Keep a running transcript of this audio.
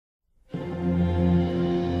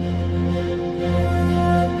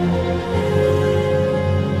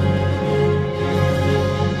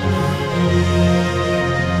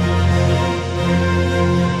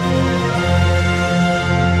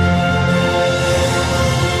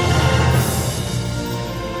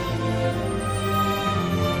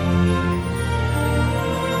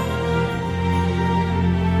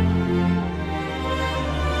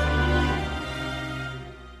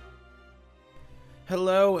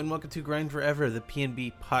and welcome to Grind Forever, the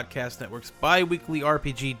PNB Podcast Network's bi-weekly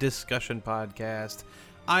RPG discussion podcast.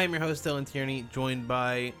 I am your host, Dylan Tierney, joined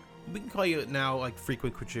by, we can call you now, like,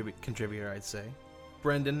 frequent contributor, I'd say,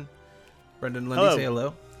 Brendan. Brendan Lundy, hello. Say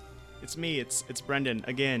hello. It's me, it's Brendan,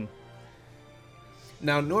 again.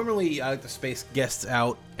 Now, normally I like to space guests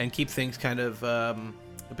out and keep things kind of a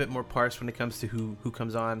bit more parsed when it comes to who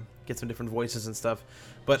comes on, get some different voices and stuff.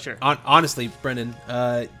 But sure. Honestly, Brendan,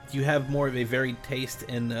 you have more of a varied taste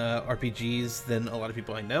in RPGs than a lot of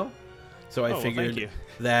people I know. So I figured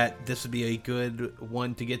that this would be a good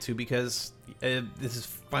one to get to because this is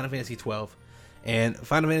Final Fantasy XII. And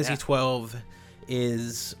Final Fantasy XII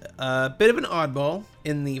is a bit of an oddball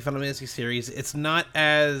in the Final Fantasy series. It's not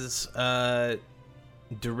as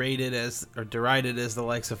derided as the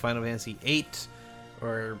likes of Final Fantasy VIII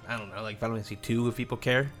or, I don't know, like Final Fantasy II if people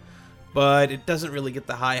care. But it doesn't really get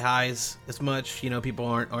the high highs as much. You know, people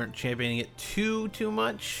aren't championing it too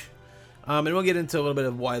much. And we'll get into a little bit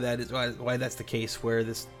of why that is, why that's the case. Where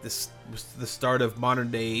this was the start of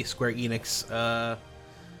modern day Square Enix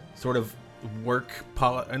sort of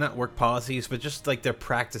not work policies, but just like their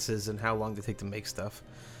practices and how long they take to make stuff.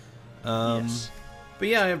 Yes. But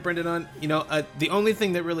yeah, I have Brendan on. You know, the only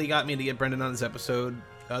thing that really got me to get Brendan on this episode,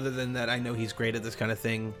 other than that I know he's great at this kind of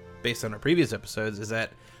thing based on our previous episodes, is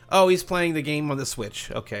that he's playing the game on the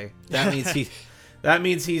Switch. Okay, that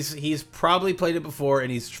means he's probably played it before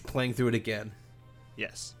and he's playing through it again.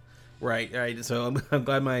 Yes. Right. So I'm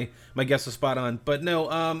glad my guess was spot on. But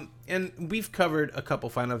no, and we've covered a couple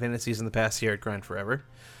Final Fantasies in the past here at Grind Forever.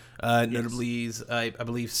 Notably, I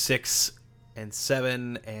believe 6 and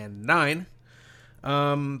 7 and 9.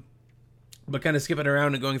 But kind of skipping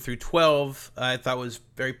around and going through 12, I thought was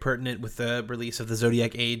very pertinent with the release of the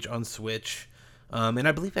Zodiac Age on Switch. And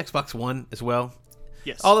I believe Xbox One as well.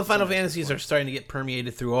 Yes. All the Final Fantasies are starting to get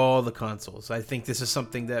permeated through all the consoles. I think this is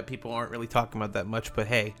something that people aren't really talking about that much, but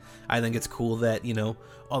hey, I think it's cool that, you know,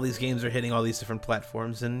 all these games are hitting all these different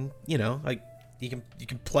platforms, and, you know, like, you can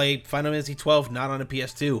play Final Fantasy 12 not on a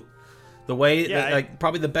PS2. The way,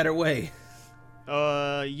 probably the better way.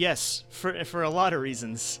 Yes, for a lot of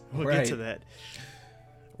reasons. We'll get to that.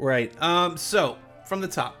 Right. So, from the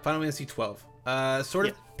top, Final Fantasy 12.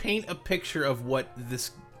 Paint a picture of what this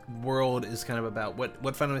world is kind of about.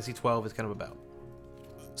 What Final Fantasy 12 is kind of about.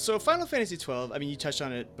 So Final Fantasy 12, I mean, you touched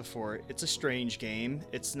on it before. It's a strange game.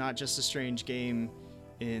 It's not just a strange game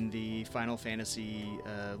in the Final Fantasy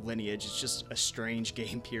lineage. It's just a strange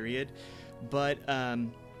game, period. But I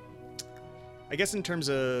guess in terms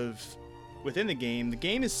of within the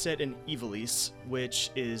game is set in Ivalice, which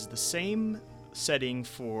is the same setting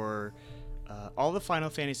for all the Final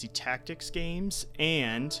Fantasy Tactics games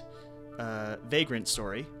and Vagrant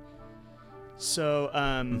Story. So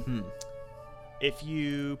if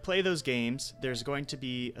you play those games, there's going to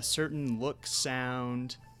be a certain look,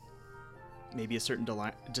 sound, maybe a certain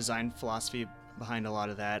design philosophy behind a lot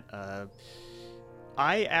of that.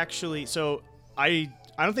 I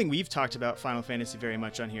don't think we've talked about Final Fantasy very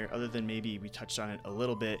much on here, other than maybe we touched on it a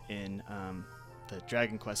little bit in the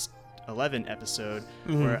Dragon Quest 11 episode,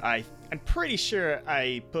 where I'm pretty sure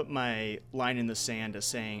I put my line in the sand as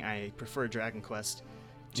saying I prefer Dragon Quest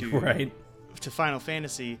to Final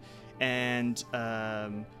Fantasy, and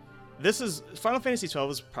Final Fantasy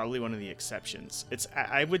 12 is probably one of the exceptions.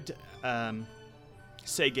 I would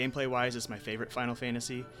say gameplay wise it's my favorite Final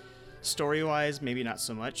Fantasy. Story wise, maybe not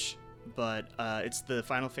so much, but it's the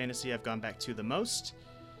Final Fantasy I've gone back to the most.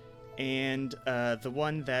 And the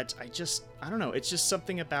one that I don't know, it's just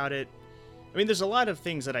something about it. I mean, there's a lot of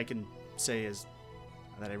things that I can say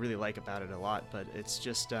that I really like about it a lot, but it's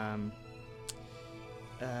just, I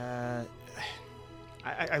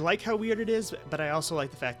like how weird it is, but I also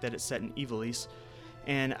like the fact that it's set in Ivalice.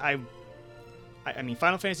 And I mean,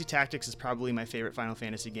 Final Fantasy Tactics is probably my favorite Final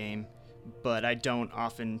Fantasy game, but I don't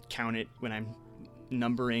often count it when I'm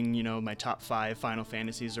numbering, you know, my top 5 Final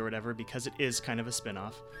Fantasies or whatever, because it is kind of a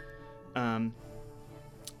spin-off.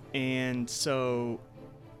 And so,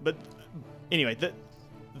 but anyway,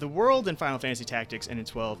 the world in Final Fantasy Tactics and in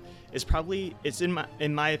 12 is probably, it's in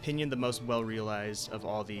my opinion, the most well realized of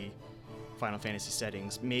all the Final Fantasy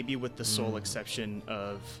settings, maybe with the sole exception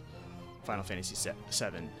of Final Fantasy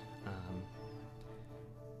 7.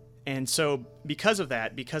 And so because of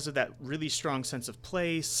that really strong sense of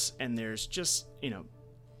place, and there's just, you know,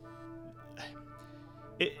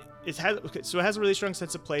 it has a really strong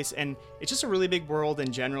sense of place, and it's just a really big world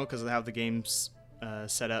in general because of how the game's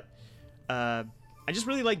set up. I just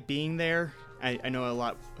really like being there. I know a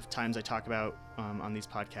lot of times I talk about on these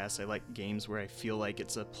podcasts, I like games where I feel like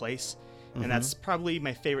it's a place, And that's probably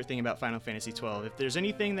my favorite thing about Final Fantasy 12. If there's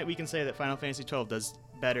anything that we can say that Final Fantasy 12 does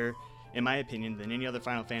better, in my opinion, than any other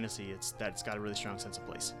Final Fantasy, it's that it's got a really strong sense of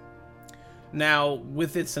place. Now,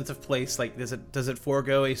 with its sense of place, like, does it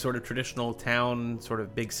forego a sort of traditional town, sort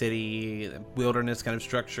of big city, wilderness kind of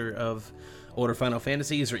structure of older Final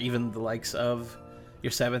Fantasies, or even the likes of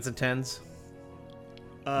your 7s and 10s?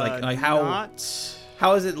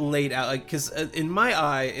 How is it laid out? Like, because in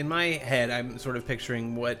my head, I'm sort of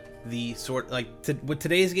picturing what the what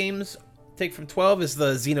today's games take from 12 is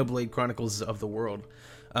the Xenoblade Chronicles of the world.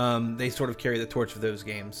 They sort of carry the torch of those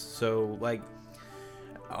games. So, like,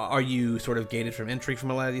 are you sort of gated from entry from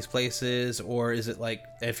a lot of these places, or is it like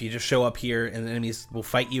if you just show up here and the enemies will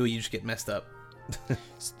fight you, you just get messed up?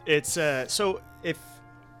 It's so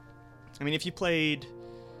if you played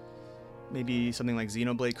maybe something like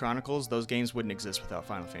Xenoblade Chronicles, those games wouldn't exist without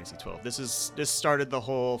Final Fantasy 12. This started the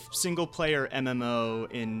whole single player MMO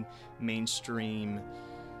in mainstream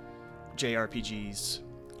JRPGs.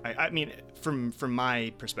 I mean, from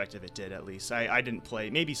my perspective, it did, at least. I didn't play.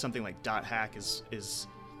 Maybe something like Dot Hack is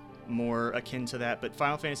more akin to that, but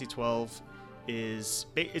Final Fantasy 12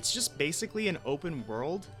 it's just basically an open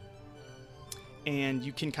world, and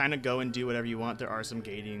you can kind of go and do whatever you want. There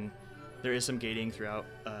is some gating throughout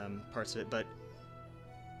parts of it, but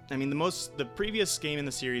I mean, the previous game in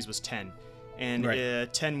the series was 10, and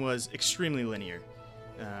right. 10 was extremely linear,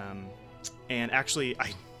 and actually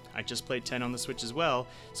I just played 10 on the Switch as well.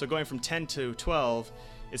 So going from 10 to 12,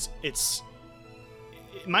 it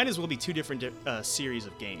might as well be two different series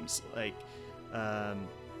of games. Like,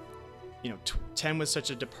 10 was such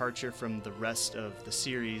a departure from the rest of the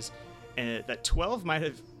series, and that 12 might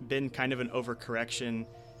have been kind of an overcorrection,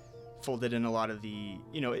 folded in a lot of the,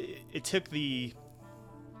 it took the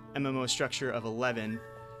MMO structure of 11,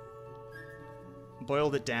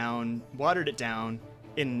 boiled it down, watered it down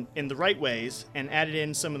in the right ways, and added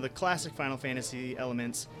in some of the classic Final Fantasy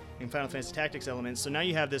elements and Final Fantasy Tactics elements. So now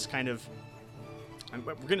you have this kind of,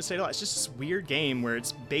 we're going to say it a lot, it's just this weird game where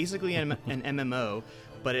it's basically an MMO,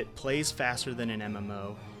 but it plays faster than an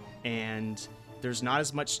MMO, and there's not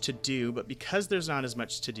as much to do. But because there's not as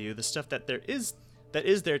much to do, the stuff that is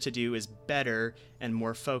there to do is better and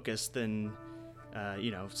more focused than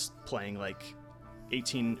playing like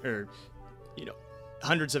 18 or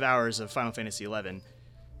hundreds of hours of Final Fantasy 11.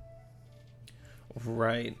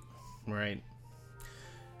 Right.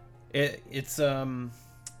 It's weird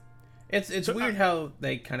how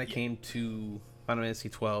they kind of came to Final Fantasy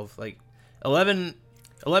 12. Like 11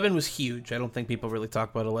 was huge. I don't think people really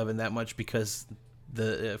talk about 11 that much because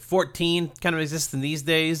the 14 kind of exists in these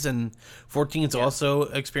days, and 14 is also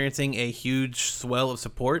experiencing a huge swell of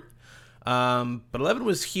support. But 11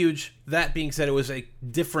 was huge. That being said, it was a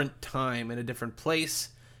different time and a different place.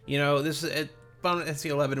 Final Fantasy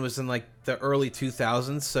 11 was in like the early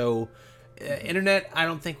 2000s, so internet I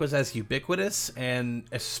don't think was as ubiquitous, and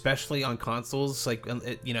especially on consoles. Like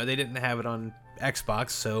they didn't have it on Xbox,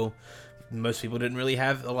 so most people didn't really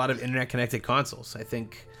have a lot of internet connected consoles. I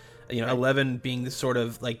think 11 being the sort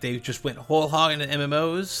of like they just went whole hog into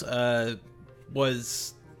MMOs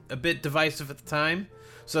was a bit divisive at the time.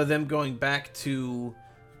 So them going back to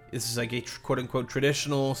this is like a quote unquote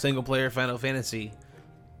traditional single player Final Fantasy,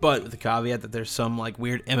 but with the caveat that there's some like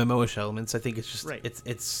weird MMO-ish elements. I think it's just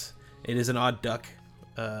it is an odd duck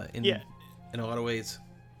in a lot of ways.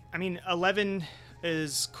 I mean, 11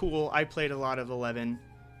 is cool. I played a lot of 11,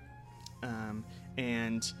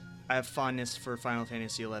 and I have fondness for Final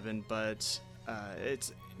Fantasy 11, but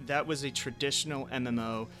that was a traditional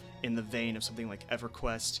MMO in the vein of something like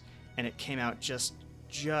EverQuest, and it came out just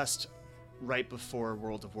right before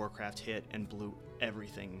World of Warcraft hit and blew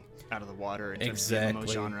everything out of the water in terms of the MMO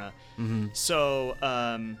genre. Mm-hmm. So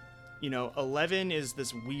 11 is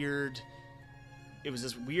this weird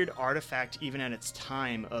artifact even at its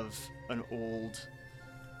time of an old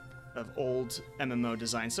MMO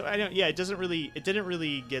design. So it didn't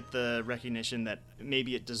really get the recognition that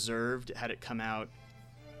maybe it deserved had it come out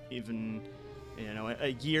even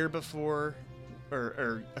a year before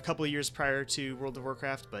or a couple of years prior to World of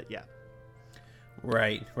Warcraft. But yeah.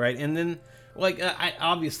 Right. And then, like, I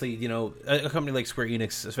obviously, a company like Square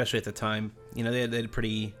Enix, especially at the time, they had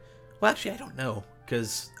pretty. Well, actually, I don't know,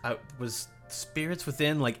 because was Spirits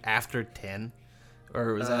Within like after 10,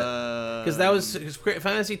 or was that because that was Final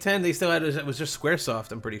Fantasy 10? They still had it was just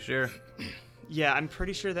SquareSoft. I'm pretty sure. Yeah, I'm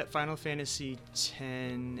pretty sure that Final Fantasy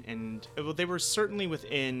 10 and they were certainly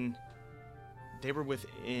within. They were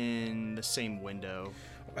within the same window.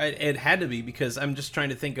 It had to be, because I'm just trying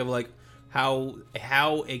to think of like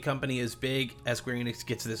how a company as big as Square Enix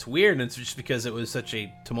gets this weird, and it's just because it was such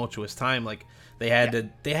a tumultuous time. Like they had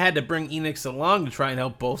to bring Enix along to try and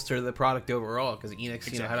help bolster the product overall, because Enix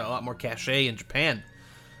had a lot more cachet in Japan.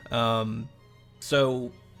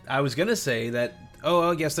 So I was gonna say that,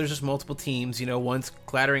 I guess there's just multiple teams. One's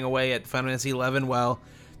clattering away at Final Fantasy 11 while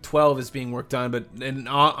 12 is being worked on. But in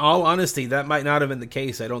all honesty, that might not have been the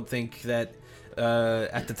case. I don't think that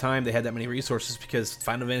at the time they had that many resources, because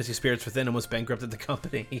Final Fantasy Spirits Within almost bankrupted the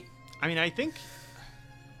company. I mean, I think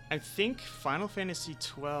Final Fantasy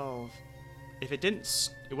 12, if it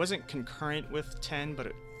wasn't concurrent with 10, but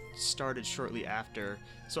it started shortly after.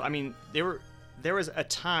 So I mean, there was a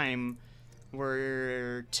time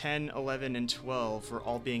where 10, 11, and 12 were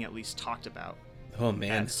all being at least talked about. Oh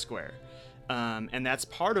man, at Square, and that's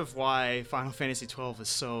part of why Final Fantasy 12 is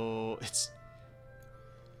so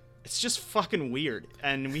it's just fucking weird,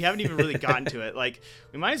 and we haven't even really gotten to it. Like,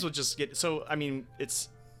 we might as well just get. So I mean, it's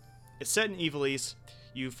set in Ivalice.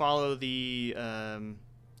 You follow the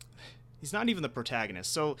he's not even the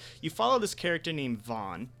protagonist. So you follow this character named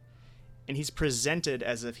Vaughn, and he's presented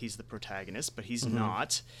as if he's the protagonist, but he's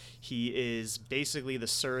not. He is basically the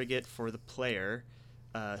surrogate for the player,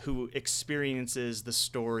 who experiences the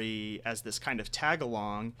story as this kind of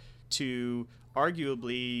tag-along to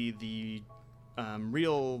arguably the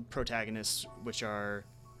real protagonists, which are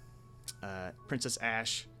Princess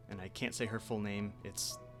Ash, and I can't say her full name.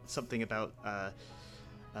 It's something about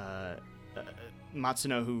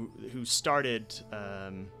Matsuno, who started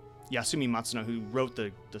Yasumi Matsuno, who wrote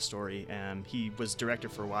the story. He was director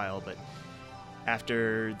for a while, but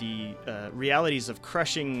after the realities of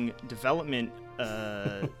crushing development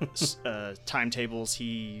timetables,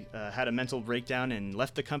 he had a mental breakdown and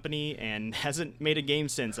left the company and hasn't made a game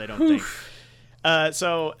since, I don't think.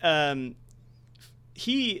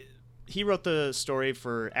 He wrote the story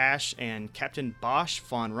for Ash and Captain Bosch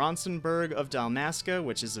von Ronsenberg of Dalmasca,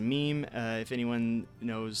 which is a meme. If anyone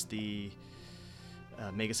knows the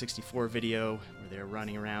Mega 64 video where they're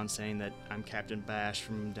running around saying that I'm Captain Bash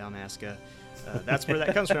from Dalmasca, that's where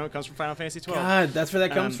that comes from. It comes from Final Fantasy 12. God, that's where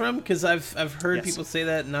that comes from? Because I've heard yes. people say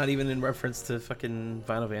that, not even in reference to fucking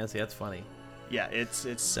Final Fantasy. That's funny. Yeah, it's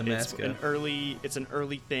an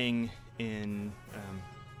early thing in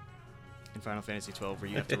Final Fantasy 12, where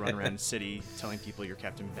you have to run around the city telling people you're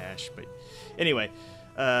Captain Bash. But anyway,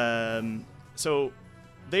 so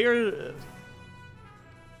they're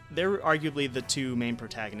arguably the two main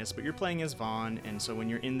protagonists, but you're playing as Vaughn, and so when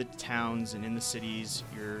you're in the towns and in the cities,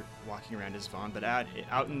 you're walking around as Vaughn. But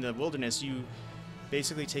out in the wilderness, you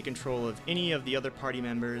basically take control of any of the other party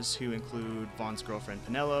members, who include Vaughn's girlfriend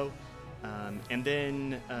Penelo, and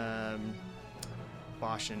then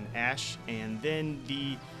Bosch and Ash, and then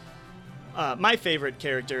my favorite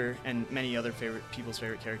character, and many other people's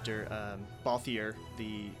favorite character, Balthier,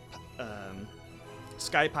 the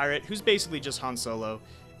Sky Pirate, who's basically just Han Solo,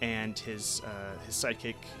 and his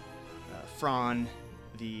sidekick, Fran,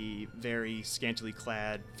 the very scantily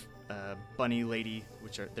clad bunny lady,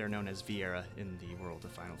 which they're known as Viera in the world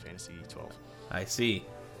of Final Fantasy 12. I see.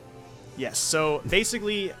 Yes, so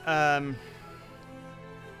basically,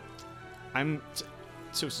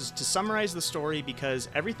 So to summarize the story, because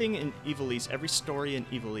everything in Ivalice, every story in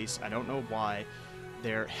Ivalice, I don't know why,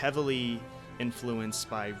 they're heavily influenced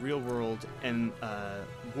by real-world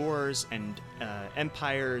wars and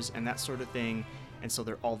empires and that sort of thing, and so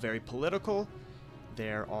they're all very political.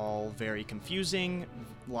 They're all very confusing.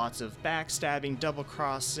 Lots of backstabbing,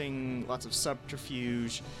 double-crossing, lots of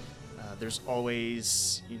subterfuge. There's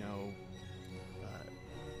always,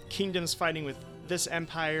 kingdoms fighting with this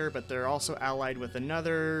empire, but they're also allied with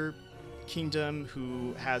another kingdom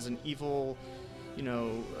who has an evil,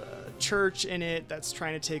 church in it that's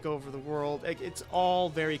trying to take over the world. It's all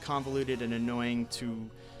very convoluted and annoying to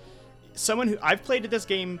someone who I've played this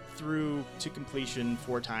game through to completion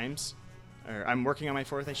 4 times, or I'm working on my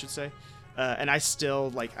 4th, I should say. And I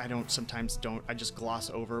still, I just gloss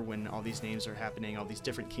over when all these names are happening, all these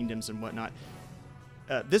different kingdoms and whatnot.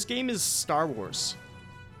 This game is Star Wars.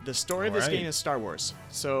 The story of this game is Star Wars.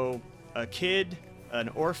 So a kid, an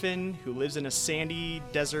orphan who lives in a sandy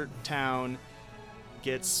desert town,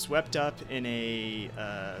 gets swept up in a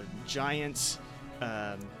giant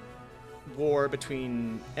war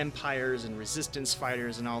between empires and resistance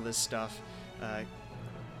fighters and all this stuff.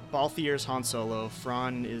 Balthier's Han Solo.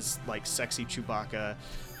 Fran is like sexy Chewbacca.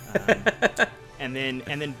 And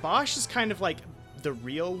then Bosch is kind of like the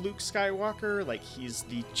real Luke Skywalker. Like, he's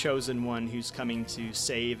the chosen one who's coming to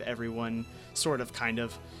save everyone, sort of, kind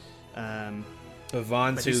of.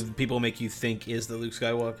 Vaughn's who people make you think is the Luke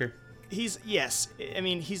Skywalker? He's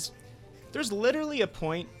there's literally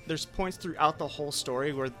there's points throughout the whole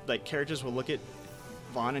story where like characters will look at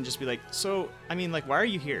Vaughn and just be like, so I mean, like, why are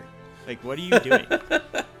you here? Like, what are you doing?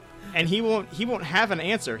 And he won't have an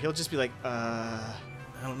answer. He'll just be like, I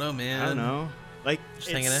don't know, man. I don't know. Like, just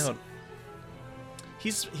hanging out.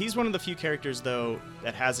 He's one of the few characters though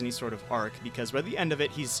that has any sort of arc, because by the end of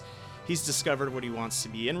it he's discovered what he wants to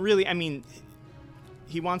be. And really, I mean,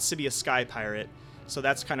 he wants to be a sky pirate, so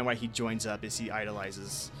that's kind of why he joins up, is he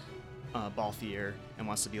idolizes Balthier and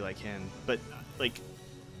wants to be like him. But like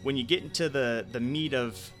when you get into the meat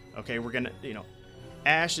of, okay, we're gonna, you know,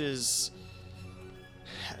 Ash is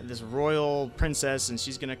this royal princess and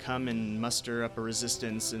she's gonna come and muster up a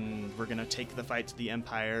resistance and we're gonna take the fight to the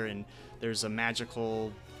Empire, and there's a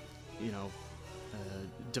magical, you know,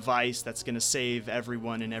 device that's gonna save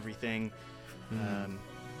everyone and everything.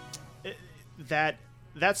 That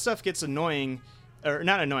stuff gets annoying, or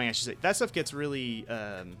not annoying, I should say. That stuff gets really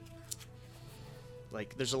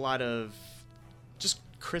like, there's a lot of just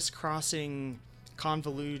crisscrossing,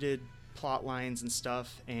 convoluted plot lines and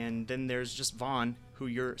stuff, and then there's just Vaughn, who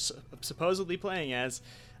you're supposedly playing as,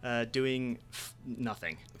 doing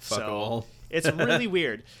nothing. Fuck all. It's really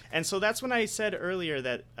weird. And so that's when I said earlier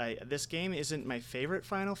that this game isn't my favorite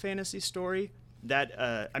Final Fantasy story. That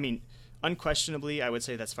I mean, unquestionably, I would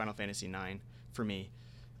say that's Final Fantasy IX for me.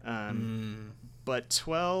 But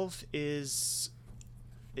 12 is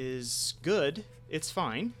good. It's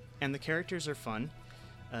fine, and the characters are fun.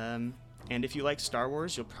 And if you like Star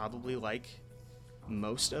Wars, you'll probably like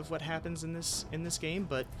most of what happens in this game.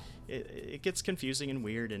 But it gets confusing and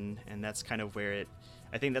weird, and that's kind of where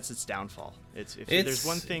I think that's its downfall. If there's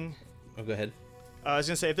one thing. Oh, go ahead. I was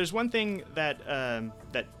gonna say, if there's one thing that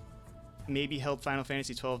that maybe held Final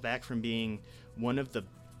Fantasy 12 back from being one of the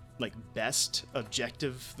like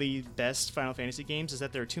objectively best Final Fantasy games, is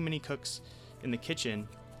that there are too many cooks in the kitchen,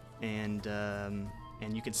 and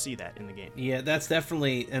you can see that in the game. Yeah, that's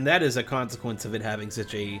definitely, and that is a consequence of it having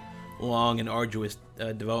such a long and arduous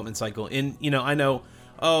development cycle. And I know,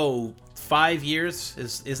 5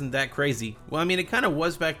 years isn't that crazy. Well, I mean, it kind of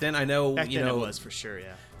was back then. I know, back then it was for sure,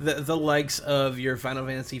 yeah. The likes of your Final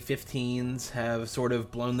Fantasy 15s have sort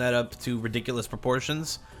of blown that up to ridiculous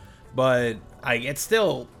proportions, but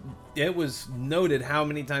it was noted how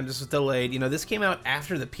many times this was delayed. This came out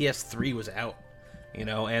after the PS3 was out,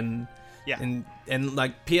 and yeah, and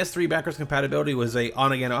like PS3 backwards compatibility was a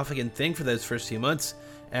on again off again thing for those first few months,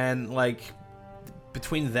 and like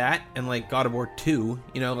between that and like God of War 2,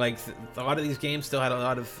 like a lot of these games still had a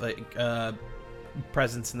lot of like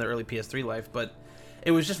presence in the early PS3 life, but it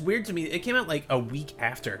was just weird to me. It came out like a week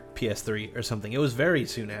after PS3 or something. It was very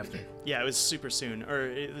soon after. Yeah, it was super soon, or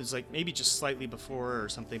it was like maybe just slightly before or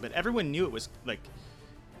something. But everyone knew it was like,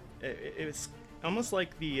 it was almost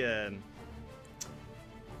like the.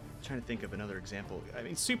 Trying to think of another example. I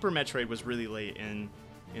mean, Super Metroid was really late in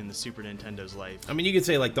the Super Nintendo's life. I mean, you could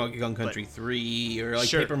say like Donkey Kong Country 3 or like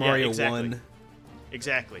Paper Mario 1.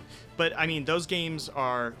 Exactly. But I mean, those games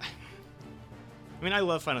are. I mean, I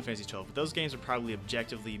love Final Fantasy 12, but those games are probably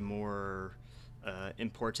objectively more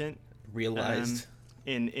important. Realized.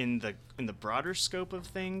 In the broader scope of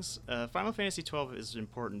things, Final Fantasy 12 is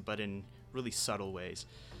important, but in really subtle ways.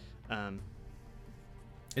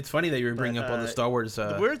 It's funny that you were bringing up all the Star Wars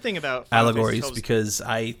the weird thing about Final allegories, Fantasy because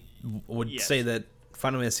I would say that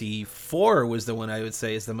Final Fantasy 4 was the one I would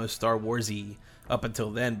say is the most Star Warsy up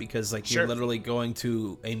until then, because like you're literally going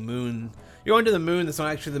to a moon. You're going to the moon that's not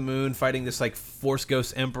actually the moon, fighting this like Force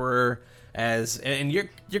Ghost Emperor and you're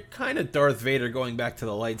kind of Darth Vader going back to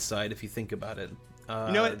the light side if you think about it.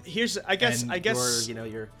 You know what? I guess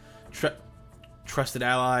your trusted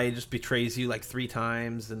ally just betrays you like 3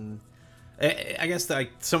 times, and I guess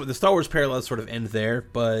like some of the Star Wars parallels sort of end there,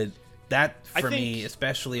 but that for me,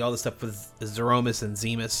 especially all the stuff with Zeromus and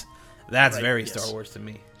Zemus, that's very Star Wars to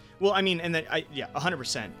me. Well, I mean, and then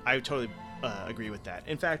 100%. I totally agree with that.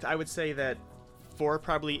 In fact, I would say that 4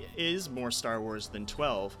 probably is more Star Wars than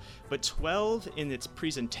 12, but 12 in its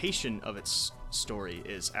presentation of its story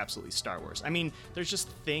is absolutely Star Wars. I mean, there's just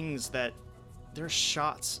things that there's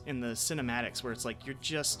shots in the cinematics where it's like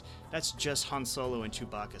that's just Han Solo and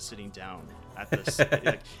Chewbacca sitting down at this,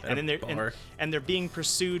 and then they're being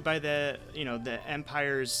pursued by the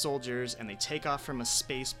Empire's soldiers, and they take off from a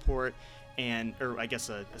spaceport or I guess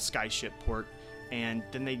a skyship port, and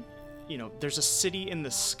then they. There's a city in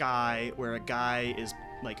the sky where a guy is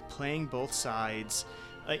like playing both sides.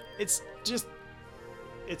 Like it's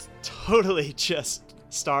totally just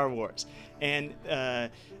Star Wars. And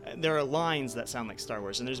there are lines that sound like Star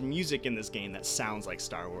Wars, and there's music in this game that sounds like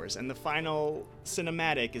Star Wars. And the final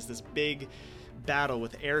cinematic is this big battle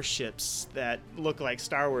with airships that look like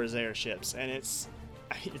Star Wars airships, and it's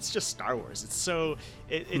just Star Wars.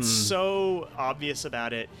 It's so obvious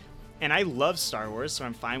about it, and I love Star Wars, so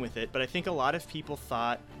I'm fine with it. But I think a lot of people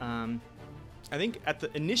thought,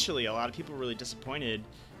 initially a lot of people were really disappointed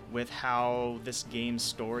with how this game's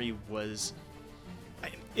story was.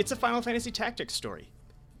 It's a Final Fantasy Tactics story.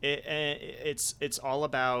 It's all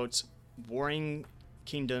about warring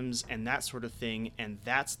kingdoms and that sort of thing, and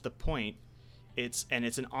that's the point. It's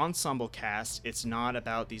an ensemble cast. It's not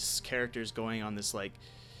about these characters going on this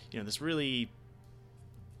this really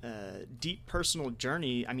deep personal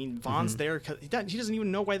journey. I mean, Vaughn's there 'cause he doesn't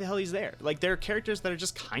even know why the hell he's there. Like, there are characters that are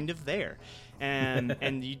just kind of there,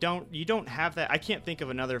 and you don't have that. I can't think of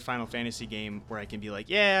another Final Fantasy game where I can be like,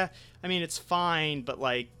 yeah, I mean, it's fine, but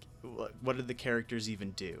like, what did the characters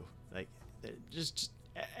even do? Like, just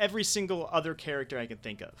every single other character I can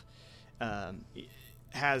think of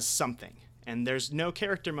has something. And there's no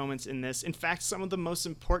character moments in this. In fact, some of the most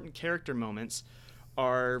important character moments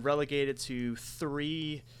are relegated to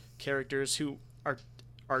 3 characters who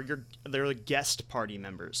they're like guest party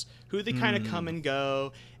members who they kind of come and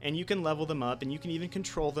go, and you can level them up, and you can even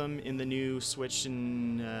control them in the new Switch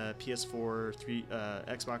and PS4,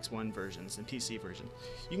 Xbox One versions and PC version.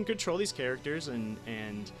 You can control these characters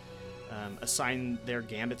and assign their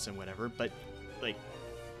gambits and whatever, but like,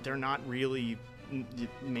 they're not really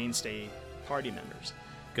mainstay party members.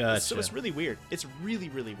 Gotcha. So it's really weird. It's really,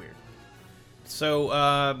 really weird. So,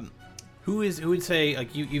 who would say,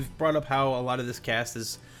 like, you've brought up how a lot of this cast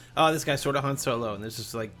is, oh, this guy's sort of Han Solo, and there's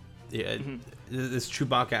just like, this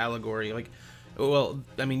Chewbacca allegory. Like, well,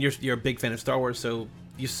 I mean, you're a big fan of Star Wars, so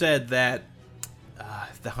you said that I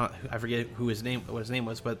forget what his name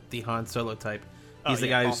was, but the Han Solo type, he's the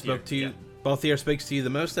guy who spoke to you. Balthier speaks to you the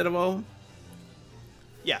most out of all.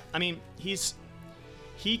 Yeah, I mean, he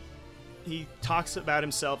talks about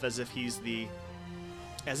himself as if he's the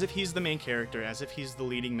main character, as if he's the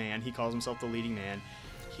leading man. He calls himself the leading man.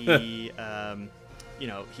 He,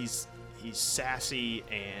 he's sassy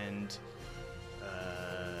and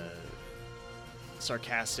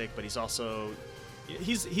sarcastic, but he's also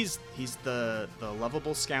he's the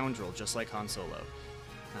lovable scoundrel, just like Han Solo.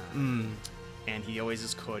 And he always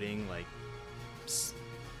is quoting like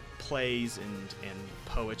plays and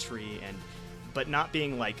poetry, but not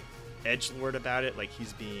being like edgelord about it. Like,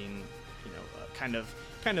 he's being, kind of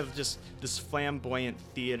just this flamboyant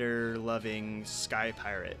theater loving sky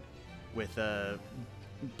pirate with a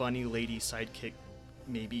bunny lady sidekick,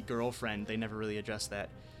 maybe girlfriend. They never really address that,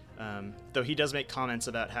 though he does make comments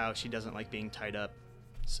about how she doesn't like being tied up,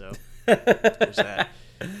 so there's that.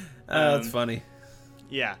 That's funny.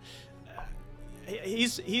 Yeah,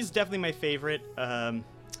 he's definitely my favorite,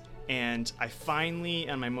 and I finally,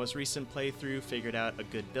 on my most recent playthrough, figured out a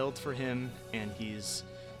good build for him, and he's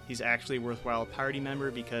actually a worthwhile party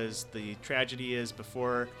member, because the tragedy is,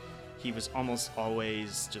 before, he was almost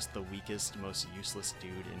always just the weakest, most useless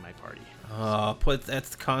dude in my party.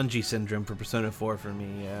 That's Kanji syndrome for Persona 4 for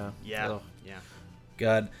me, yeah. Yeah, Oh. yeah.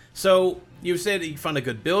 God. So, you said you found a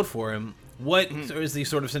good build for him. What is the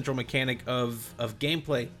sort of central mechanic of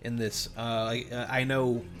gameplay in this? I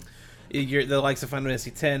know the likes of Final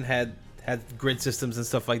Fantasy X had grid systems and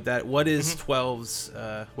stuff like that. What is 12's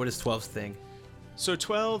thing? So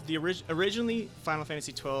 12, originally Final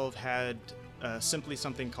Fantasy 12 had simply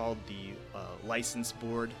something called the license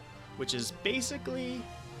board, which is basically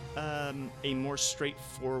a more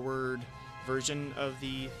straightforward version of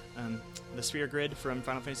the sphere grid from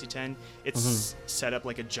Final Fantasy X. It's set up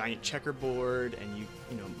like a giant checkerboard, and you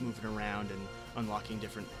moving around and unlocking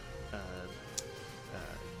different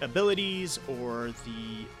abilities, or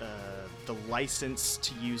the license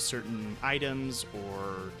to use certain items,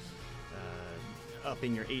 or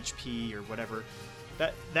upping your HP or whatever.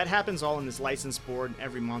 That happens all in this license board, and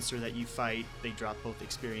every monster that you fight, they drop both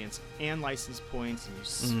experience and license points, and you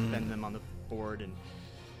spend them on the board.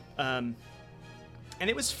 And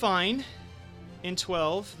it was fine in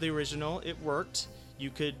 12, the original. It worked. You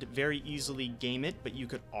could very easily game it, but you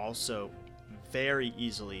could also very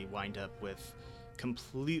easily wind up with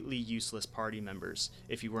completely useless party members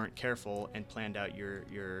if you weren't careful and planned out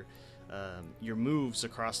your moves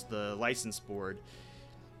across the license board.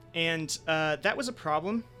 And that was a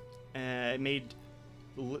problem. For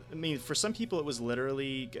some people, it was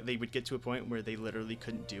literally, they would get to a point where they literally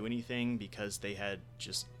couldn't do anything because they had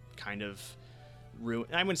just kind of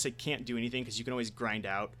ruined. I wouldn't say can't do anything, because you can always grind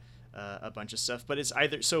out a bunch of stuff. But it's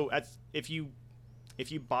either if you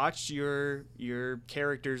botched your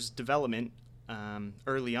character's development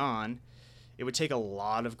early on, it would take a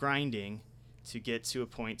lot of grinding to get to a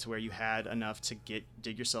point to where you had enough to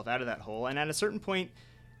dig yourself out of that hole. And at a certain point,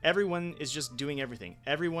 everyone is just doing everything.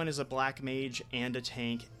 Everyone is a black mage and a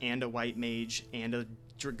tank and a white mage and a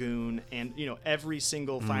dragoon, and every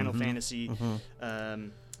single Final Fantasy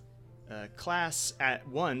class at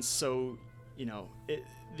once. So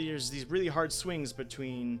there's these really hard swings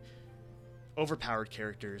between overpowered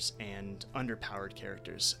characters and underpowered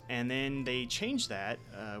characters, and then they changed that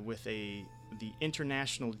with the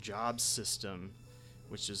international jobs system,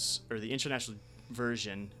 or the international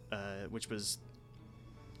version, which was,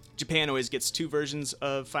 Japan always gets two versions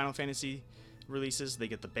of Final Fantasy releases. They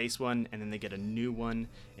get the base one, and then they get a new one,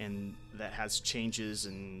 and that has changes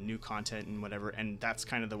and new content and whatever. And that's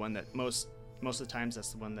kind of the one that most of the times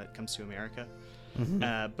that's the one that comes to America.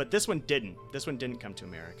 But this one didn't. This one didn't come to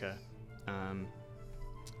America.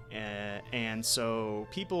 And so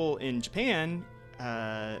people in Japan,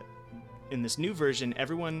 in this new version,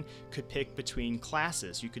 everyone could pick between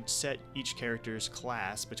classes. You could set each character's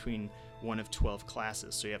class between one of 12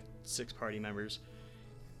 classes. So you have 6 party members.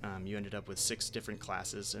 You ended up with 6 different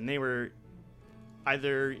classes, and they were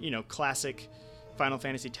either, classic Final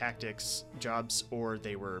Fantasy Tactics jobs, or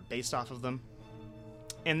they were based off of them.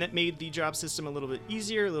 And that made the job system a little bit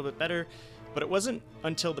easier, a little bit better. But it wasn't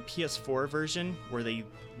until the PS4 version where they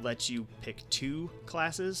let you pick 2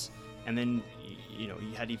 classes, and then you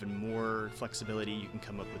had even more flexibility. You can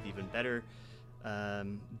come up with even better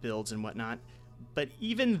builds and whatnot. But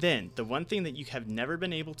even then, the one thing that you have never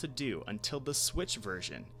been able to do until the Switch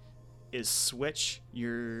version is switch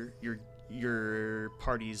your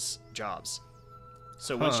party's jobs.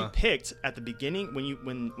 So once you picked at the beginning,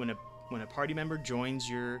 when a party member joins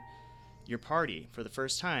your party for the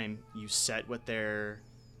first time, you set what their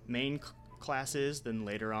main class is. Then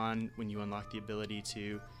later on, when you unlock the ability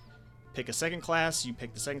to pick a second class, you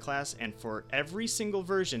pick the second class. And for every single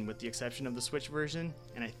version, with the exception of the Switch version,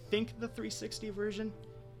 and I think the 360 version,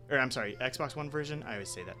 or I'm sorry, Xbox One version, I always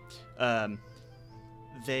say that,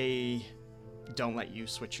 they don't let you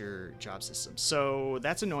switch your job system. So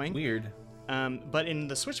that's annoying. Weird. But in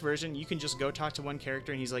the Switch version, you can just go talk to one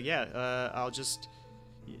character, and he's like, yeah,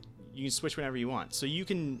 you can switch whenever you want. So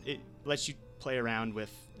it lets you play around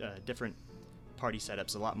with different party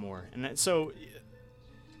setups a lot more. And I'm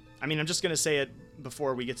just going to say it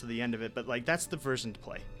before we get to the end of it, but that's the version to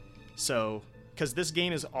play. So, because this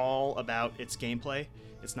game is all about its gameplay,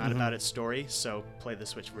 it's not about its story. So play the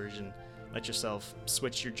Switch version, let yourself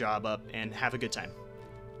switch your job up, and have a good time.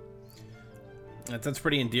 That's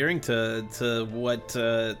pretty endearing to what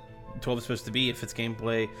 12 is supposed to be. If it's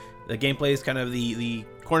gameplay, the gameplay is kind of the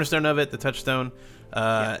cornerstone of it, the touchstone.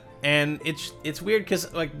 And it's weird because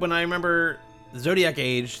when I remember Zodiac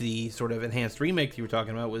Age, the sort of enhanced remake you were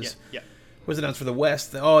talking about was announced for the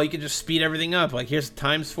West. You can just speed everything up. Here's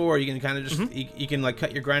 ×4. You can kind of just you can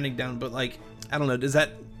cut your grinding down. But I don't know. Does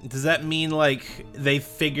that mean they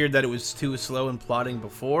figured that it was too slow in plotting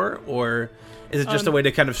before, or is it just a way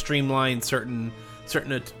to kind of streamline certain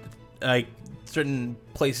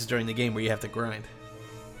places during the game where you have to grind?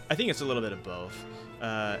 I think it's a little bit of both,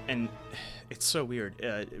 and it's so weird.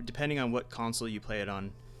 Depending on what console you play it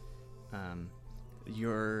on,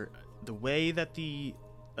 the way that the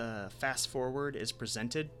fast forward is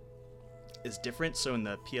presented is different. So in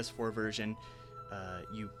the PS4 version,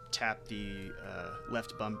 you tap the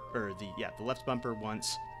left bumper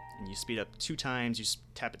once, and you speed up 2 times. You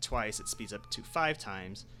tap it twice, it speeds up to 5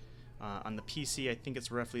 times. On the PC, I think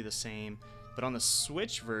it's roughly the same. But on the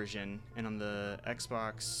Switch version and on the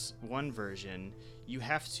Xbox One version, you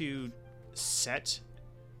have to set.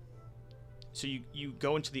 So you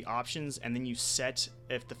go into the options, and then you set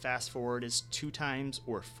if the fast forward is 2 times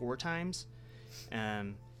or 4 times.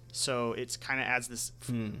 So it's kind of adds this.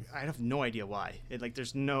 I have no idea why.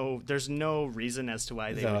 There's no reason as to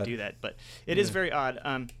why they would do that, but it is very odd.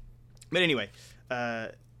 But anyway,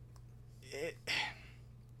 there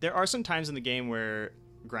are some times in the game where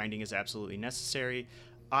grinding is absolutely necessary.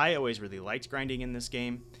 I always really liked grinding in this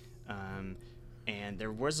game, and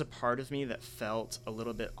there was a part of me that felt a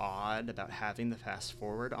little bit odd about having the fast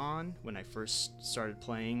forward on when I first started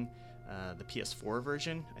playing the PS4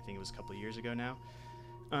 version. I think it was a couple of years ago now.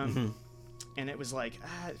 And it was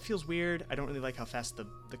it feels weird. I don't really like how fast the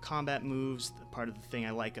combat moves. Part of the thing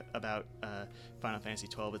I like about Final Fantasy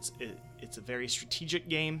XII, it's a very strategic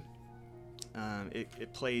game.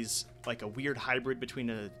 It plays like a weird hybrid between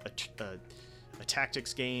a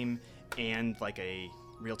tactics game and a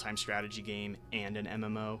real-time strategy game and an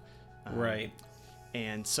MMO. Right.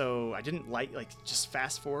 And so I didn't like just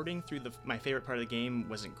fast forwarding through my favorite part of the game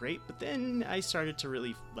wasn't great. But then I started to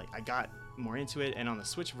really I got more into it, and on the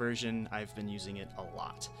Switch version I've been using it a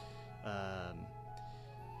lot.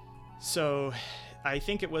 So I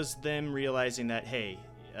think it was them realizing that, hey,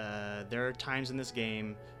 there are times in this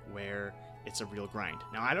game where it's a real grind.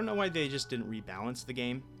 Now, I don't know why they just didn't rebalance the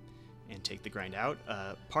game and take the grind out.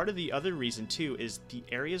 Part of the other reason, too, is the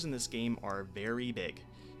areas in this game are very big.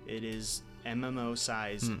 It is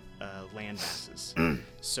MMO-sized land masses.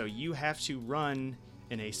 So you have to run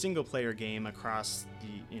in a single-player game across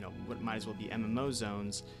the, what might as well be MMO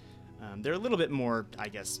zones. They're a little bit more, I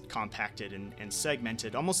guess, compacted and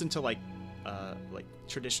segmented, almost into like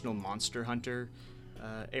traditional Monster Hunter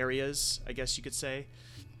areas, I guess you could say.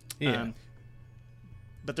 Yeah.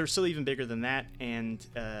 But they're still even bigger than that, and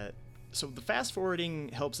so the fast forwarding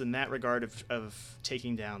helps in that regard of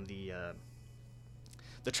taking down the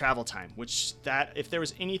travel time. Which that if there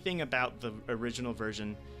was anything about the original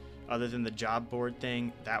version, other than the job board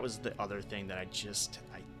thing, that was the other thing that it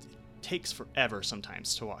takes forever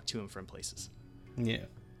sometimes to walk to and from places. Yeah.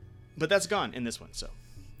 But that's gone in this one, so.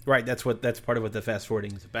 Right, that's part of what the fast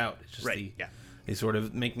forwarding is about. It's just the sort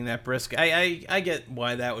of making that brisk. I get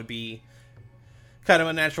why that would be kind of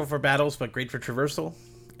unnatural for battles, but great for traversal.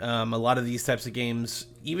 A lot of these types of games,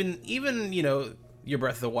 even your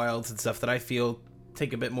Breath of the Wilds and stuff that I feel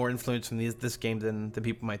take a bit more influence from this game than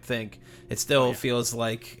people might think. It still feels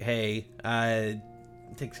like, hey, it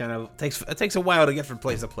takes a while to get from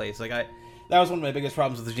place to place. Like that was one of my biggest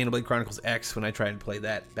problems with the Xenoblade Chronicles X when I tried to play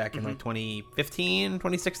that back in like 2015,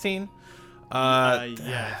 2016. I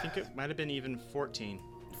think it might have been even 14.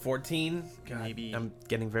 14? God, maybe. I'm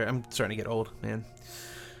starting to get old, man.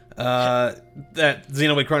 That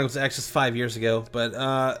Xenoblade Chronicles X is 5 years ago,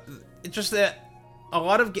 but it's just that a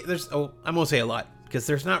lot of I won't say a lot because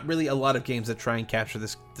there's not really a lot of games that try and capture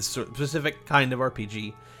this specific kind of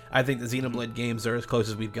RPG. I think the Xenoblade games are as close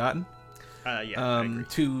as we've gotten. I agree.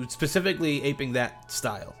 To specifically aping that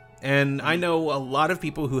style. And I know a lot of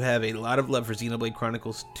people who have a lot of love for Xenoblade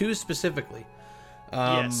Chronicles 2 specifically.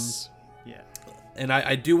 Yes. Yeah. And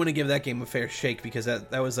I do want to give that game a fair shake because that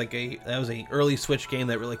was a early Switch game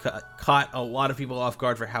that really caught a lot of people off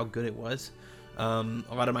guard for how good it was. A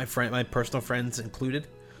lot of my personal friends included.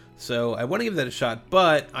 So I want to give that a shot,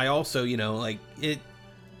 but I also,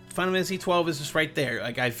 Final Fantasy 12 is just right there.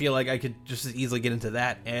 Like, I feel like I could just as easily get into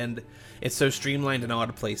that, and it's so streamlined in a lot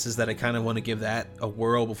of places that I kind of want to give that a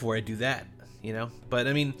whirl before I do that, But,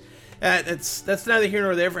 I mean, that's neither here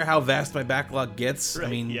nor there for how vast my backlog gets. Right,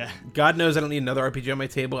 I mean, yeah. God knows I don't need another RPG on my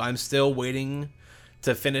table. I'm still waiting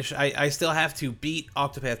to finish. I still have to beat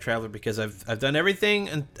Octopath Traveler because I've done everything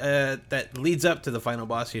and that leads up to the final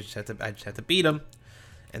boss. I just have to beat him.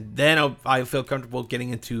 And then I feel comfortable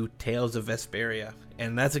getting into Tales of Vesperia.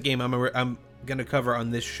 And that's a game I'm going to cover on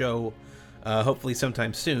this show, hopefully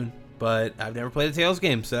sometime soon. But I've never played a Tales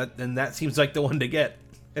game, so that seems like the one to get.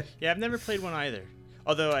 Yeah, I've never played one either.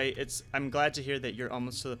 Although I'm glad to hear that you're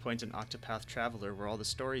almost to the point in Octopath Traveler where all the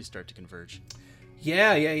stories start to converge.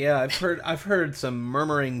 Yeah. I've heard some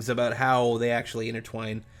murmurings about how they actually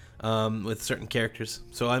intertwine with certain characters.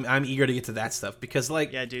 So I'm eager to get to that stuff because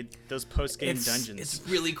yeah, dude, those post-game dungeons.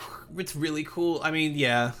 It's really cool. I mean,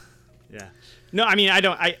 yeah. Yeah. No, I mean, I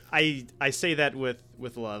don't. I say that with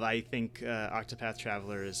love. I think Octopath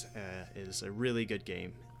Traveler is a really good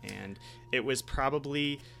game, and it was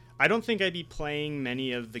probably. I don't think I'd be playing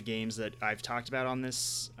many of the games that I've talked about on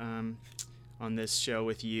this show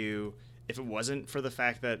with you if it wasn't for the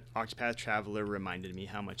fact that Octopath Traveler reminded me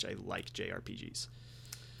how much I like JRPGs.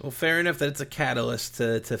 Well, fair enough that it's a catalyst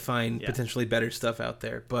to find potentially better stuff out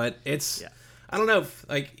there, but it's. Yeah. I don't know,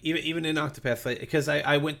 even in Octopath, because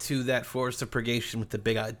I went to that Forest of Purgation with the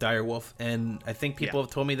big dire wolf, and I think people have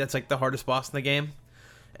told me that's like the hardest boss in the game,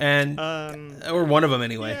 and or one of them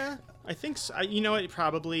anyway. Yeah, I think so. You know what?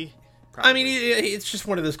 Probably. I mean, it's just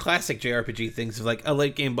one of those classic JRPG things of like a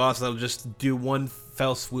late game boss that'll just do one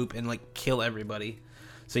fell swoop and like kill everybody.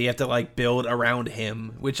 So you have to build around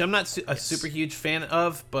him, which I'm not a super huge fan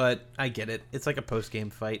of, but I get it. It's like a post game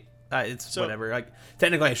fight. It's whatever.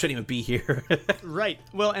 Technically, I shouldn't even be here. Right.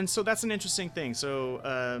 Well, and so that's an interesting thing. So,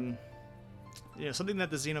 something that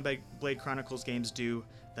the Xenoblade Chronicles games do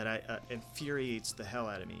that infuriates the hell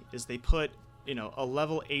out of me is they put, a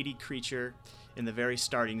level 80 creature in the very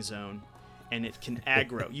starting zone, and it can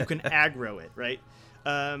aggro. You can aggro it, right?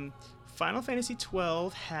 Final Fantasy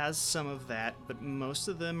 12 has some of that, but most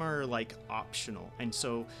of them are optional, and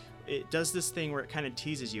so. It does this thing where it kind of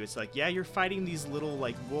teases you. It's like, yeah, you're fighting these little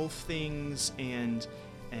wolf things and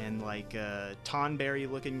Tonberry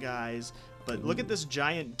looking guys, but look at this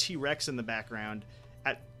giant T-Rex in the background.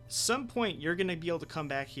 At some point, you're gonna be able to come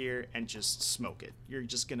back here and just smoke it. You're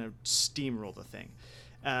just gonna steamroll the thing,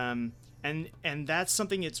 and that's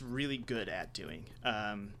something it's really good at doing.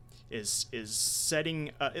 is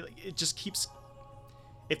setting. It just keeps.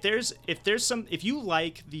 If you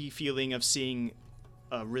like the feeling of seeing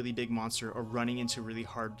a really big monster or running into really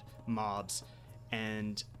hard mobs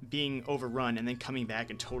and being overrun and then coming back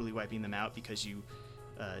and totally wiping them out because you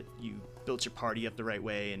built your party up the right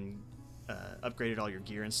way and upgraded all your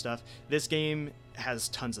gear and stuff, this game has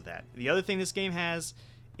tons of that. The other thing this game has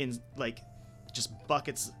in like just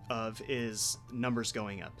buckets of is numbers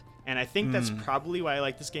going up, and I think that's probably why I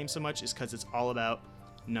like this game so much, is because it's all about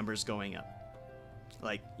numbers going up.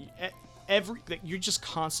 Like you're just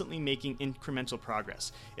constantly making incremental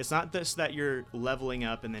progress. It's not just that you're leveling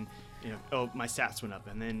up and then, you know, oh, my stats went up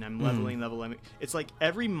and then I'm leveling. It's like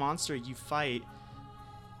every monster you fight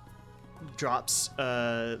drops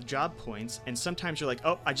job points, and sometimes you're like,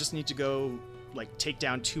 oh, I just need to go like take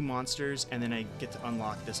down 2 monsters and then I get to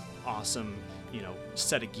unlock this awesome, you know,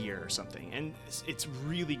 set of gear or something. And it's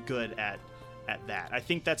really good at that. I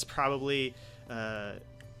think that's probably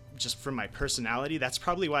just from my personality, that's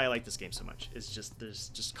probably why I like this game so much. It's just there's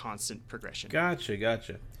just constant progression.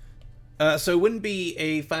 Gotcha. So it wouldn't be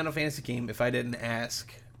a Final Fantasy game if I didn't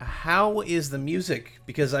ask, how is the music?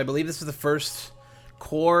 Because I believe this is the first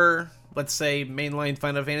core, let's say, mainline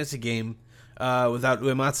Final Fantasy game without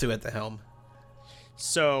Uematsu at the helm.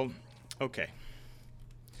 So, okay.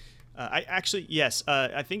 I actually, yes,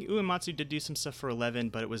 I think Uematsu did do some stuff for 11,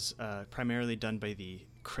 but it was primarily done by the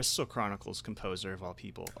Crystal Chronicles composer of all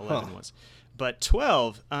people. 11 was. But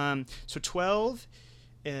 12, so 12,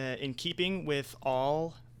 in keeping with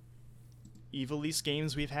all Evil East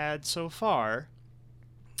games we've had so far,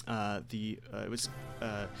 the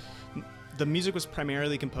music was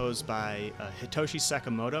primarily composed by Hitoshi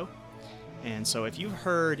Sakamoto. And so if you've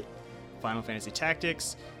heard Final Fantasy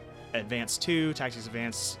Tactics, Advance 2, Tactics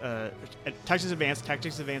Advance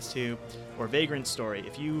 2, or Vagrant Story,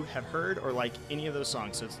 if you have heard or like any of those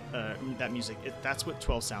songs, so that music, that's what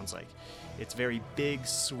 12 sounds like. It's very big,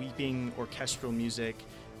 sweeping orchestral music,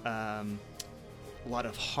 a lot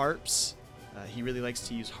of harps. He really likes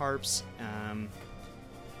to use harps,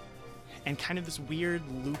 and kind of this weird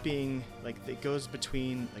looping, like that goes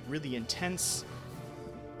between like really intense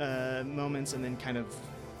moments and then kind of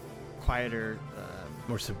quieter,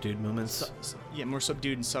 more subdued moments. More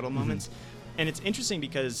subdued and subtle moments. And it's interesting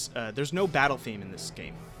because there's no battle theme in this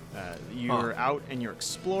game. You're out and you're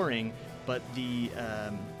exploring, but the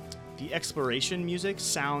exploration music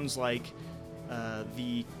sounds like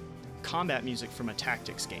the combat music from a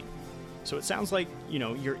tactics game. So it sounds like, you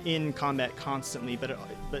know, you're in combat constantly, but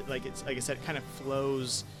like it's, like I said, it kind of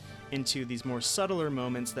flows into these more subtler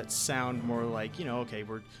moments that sound more like, you know, okay,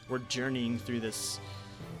 we're journeying through this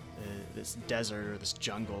desert or this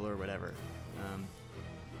jungle or whatever.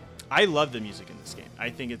 I love the music in this game.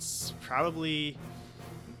 I think it's probably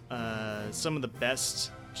some of the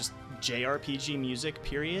best just JRPG music,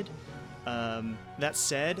 period. That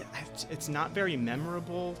said, it's not very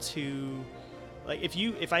memorable to... Like,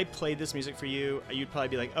 if I played this music for you, you'd probably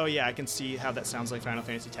be like, oh yeah, I can see how that sounds like Final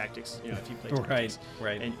Fantasy Tactics, you know, if you played Tactics.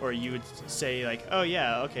 Right. Or you would say like, oh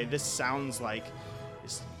yeah, okay, this sounds like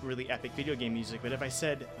this really epic video game music. But if I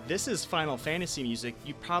said, this is Final Fantasy music,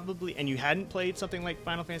 you probably, and you hadn't played something like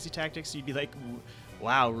Final Fantasy Tactics, you'd be like,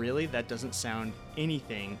 wow, really? That doesn't sound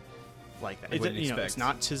anything like that. It's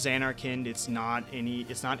not to Xanarkand, it's not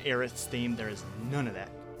Aerith's theme, there is none of that.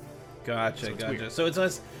 Gotcha. So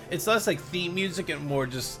it's less like theme music and more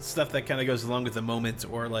just stuff that kind of goes along with the moment,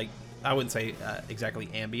 or like, I wouldn't say exactly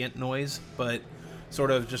ambient noise, but sort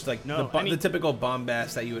of just like the typical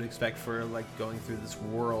bombast that you would expect for like going through this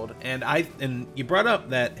world. And you brought up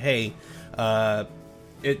that, hey,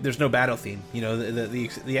 there's no battle theme. You know,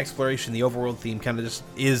 the exploration, the overworld theme kind of just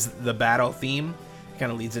is the battle theme.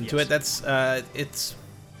 Kind of leads into it. That's a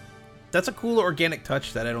cool organic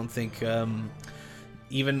touch that I don't think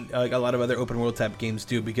even like a lot of other open world type games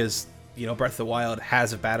do, because, you know, Breath of the Wild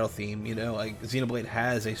has a battle theme, you know, like Xenoblade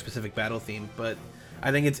has a specific battle theme. But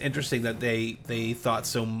I think it's interesting that they thought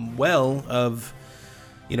so well of,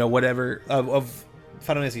 you know, whatever of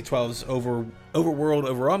Final Fantasy XII's overworld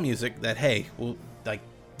overall music, that hey, we'll like,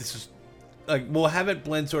 this is like, we'll have it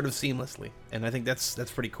blend sort of seamlessly, and I think that's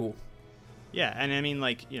pretty cool. Yeah, and I mean,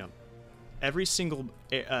 like, you know, every single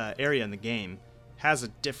area in the game has a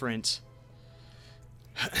different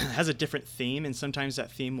theme, and sometimes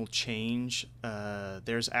that theme will change.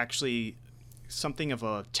 There's actually something of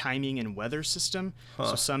a timing and weather system.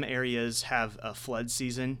 So some areas have a flood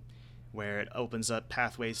season where it opens up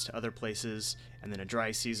pathways to other places, and then a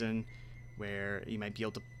dry season where you might be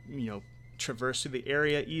able to, you know, traverse through the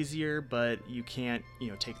area easier, but you can't, you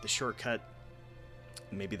know, take the shortcut.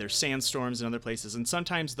 Maybe there's sandstorms in other places, and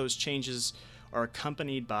sometimes those changes are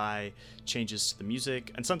accompanied by changes to the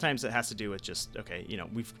music, and sometimes it has to do with just, okay,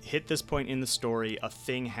 we've hit this point in the story, a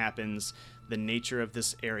thing happens, the nature of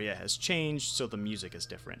this area has changed, so the music is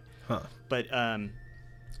different. But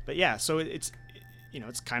yeah, so it's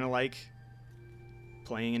kind of like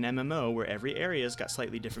playing an MMO where every area's got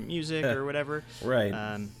slightly different music or whatever.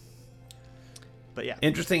 Right. But yeah,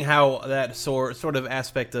 interesting how that sort of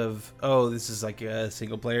aspect of, oh, this is like a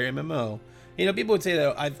single player MMO. People would say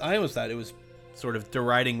that. I almost thought it was sort of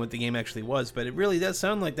deriding what the game actually was, but it really does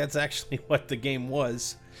sound like that's actually what the game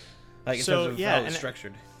was. Like in terms of how it's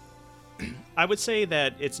structured. I would say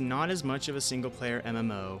that it's not as much of a single player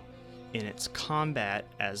MMO in its combat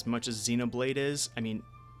as much as Xenoblade is. I mean,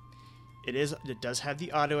 it does have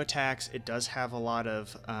the auto attacks. It does have a lot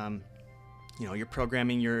of, you're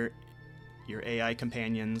programming your AI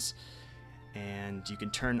companions, and you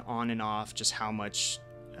can turn on and off just how much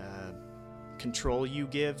control you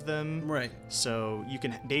give them. Right. So you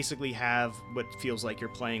can basically have what feels like you're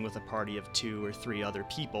playing with a party of 2 or 3 other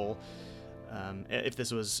people, if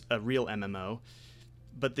this was a real MMO.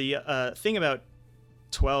 But the thing about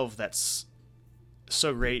 12 that's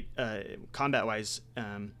so great combat-wise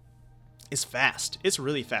is fast. It's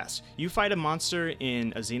really fast. You fight a monster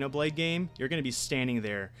in a Xenoblade game, you're going to be standing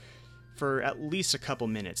there for at least a couple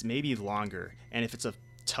minutes, maybe longer. And if it's a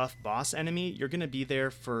tough boss enemy, you're going to be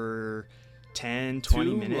there for 10,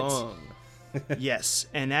 20 minutes. Too long. Yes,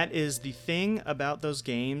 and that is the thing about those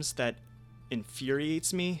games that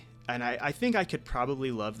infuriates me. And I think I could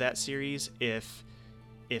probably love that series if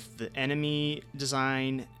the enemy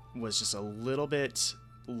design was just a little bit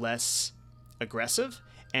less aggressive,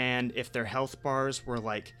 and if their health bars were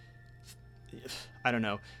like, I don't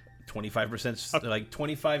know, 25%, like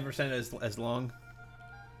 25% as long,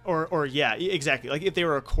 or yeah, exactly. Like if they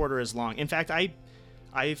were a quarter as long. In fact,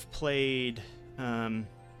 I've played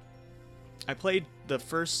I played the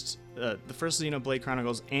first Xenoblade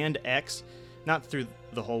Chronicles and X, not through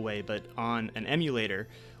the whole way, but on an emulator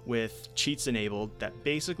with cheats enabled that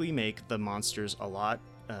basically make the monsters a lot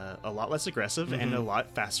less aggressive and a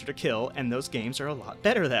lot faster to kill, and those games are a lot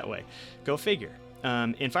better that way. Go figure.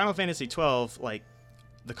 In Final Fantasy 12, like,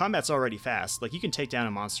 the combat's already fast. Like, you can take down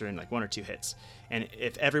a monster in like 1 or 2 hits, and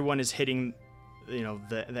if everyone is hitting,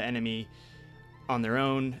 the enemy on their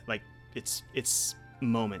own, like, it's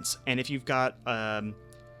moments. And if you've got the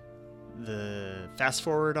fast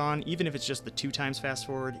forward on, even if it's just the 2 times fast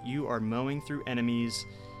forward, you are mowing through enemies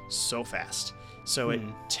so fast. So it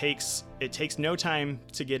takes no time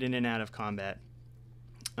to get in and out of combat.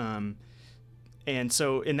 And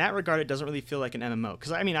so in that regard, it doesn't really feel like an MMO.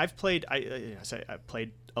 Because I mean, I played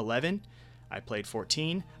 11, I played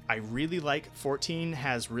 14. I really like 14.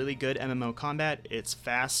 Has really good MMO combat. It's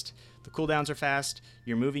fast. The cooldowns are fast.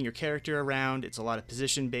 You're moving your character around. It's a lot of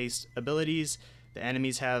position-based abilities. The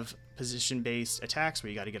enemies have position-based attacks where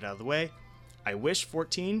you got to get out of the way. I wish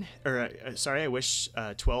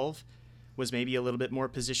 12 was maybe a little bit more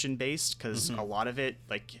position-based, because a lot of it,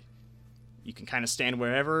 like, you can kind of stand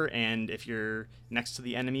wherever, and if you're next to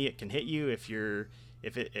the enemy, it can hit you. If you're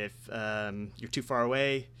too far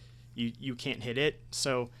away, you can't hit it.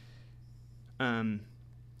 So, in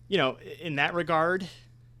that regard,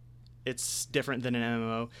 it's different than an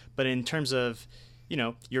MMO. But in terms of,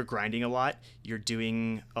 you're grinding a lot, you're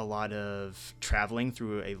doing a lot of traveling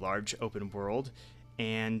through a large open world,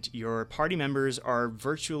 and your party members are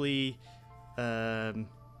virtually, you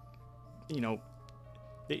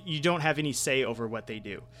don't have any say over what they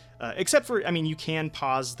do. Except for, you can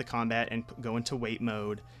pause the combat and go into wait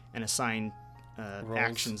mode and assign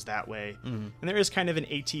actions that way. And there is kind of an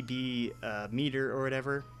ATB meter or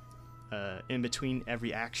whatever in between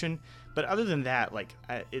every action. But other than that, like,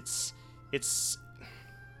 it's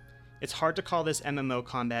hard to call this MMO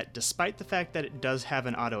combat, despite the fact that it does have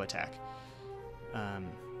an auto attack.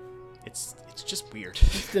 It's just weird.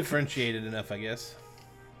 It's differentiated enough, I guess.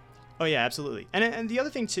 Oh yeah, absolutely. And the other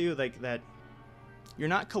thing too, like, that you're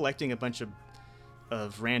not collecting a bunch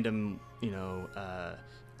of random,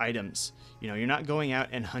 items. You're not going out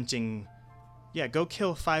and hunting. Yeah, go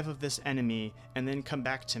kill 5 of this enemy and then come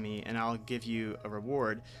back to me and I'll give you a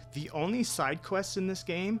reward. The only side quests in this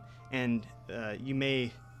game, and you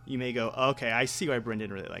may go, okay, I see why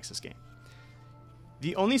Brendan really likes this game.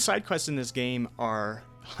 The only side quests in this game are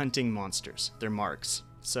hunting monsters. They're marks.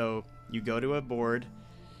 So you go to a board,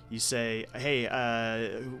 you say, hey,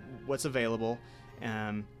 what's available?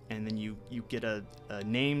 And then you get a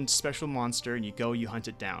named special monster, and you hunt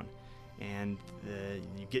it down. And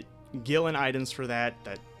you get Gillen items for that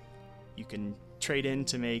you can trade in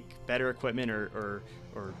to make better equipment or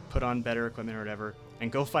put on better equipment or whatever,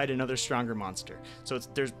 and go fight another stronger monster. So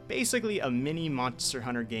there's basically a mini Monster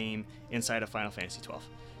Hunter game inside of Final Fantasy 12.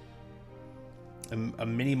 A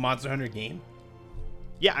mini Monster Hunter game?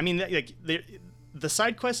 Yeah, I mean, like the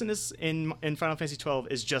side quest in Final Fantasy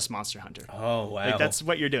 12 is just Monster Hunter. Oh, wow. Like, that's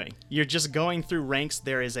what you're doing. You're just going through ranks.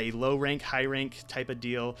 There is a low rank, high rank type of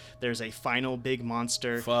deal. There's a final big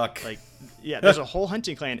monster. Fuck. Like, yeah, there's a whole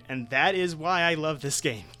hunting clan, and that is why I love this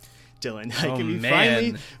game, Dylan. Oh,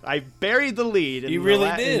 man. I buried the lead. You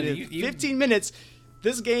really did. In 15 minutes.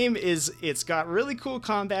 This game it's got really cool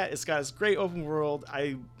combat. It's got this great open world.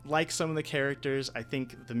 I like some of the characters. I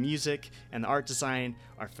think the music and the art design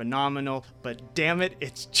are phenomenal. But damn it,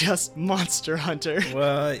 it's just Monster Hunter.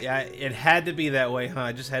 Well, yeah, it had to be that way, huh?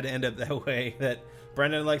 It just had to end up that way. That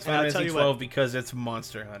Brendan likes Final Fantasy 12 because it's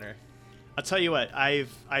Monster Hunter. I'll tell you what. I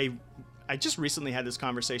just recently had this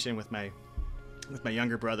conversation with my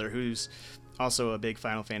younger brother, who's also a big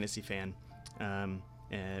Final Fantasy fan.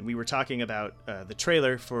 And we were talking about the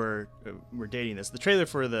trailer for we're dating this. The trailer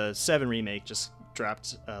for the 7 remake just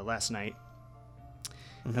dropped last night.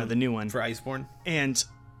 The new one For Iceborne? And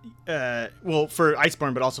well, for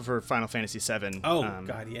Iceborne, but also for Final Fantasy 7. Oh,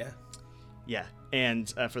 God, yeah. Yeah,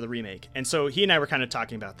 and for the remake. And so he and I were kind of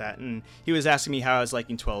talking about that, and he was asking me how I was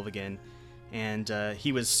liking 12 again. And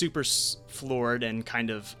he was super floored and kind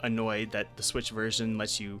of annoyed that the Switch version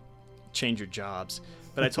lets you change your jobs.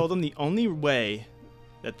 But I told him the only way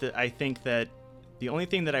I think that the only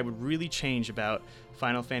thing that I would really change about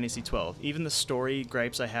Final Fantasy 12, even the story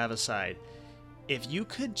gripes I have aside, if you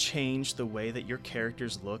could change the way that your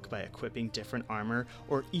characters look by equipping different armor,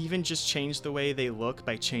 or even just change the way they look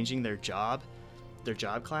by changing their job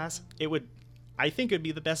class, I think it would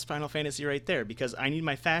be the best Final Fantasy right there, because I need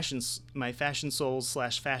my fashion souls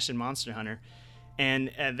 / fashion Monster Hunter,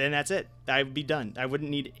 and then that's it. I would be done. I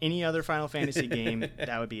wouldn't need any other Final Fantasy game.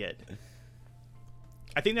 That would be it.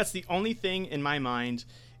 I think that's the only thing in my mind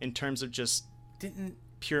in terms of just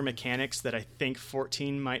pure mechanics that I think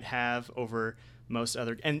 14 might have over most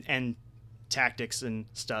other and tactics and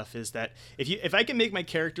stuff, is that if I can make my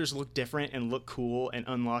characters look different and look cool and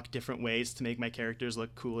unlock different ways to make my characters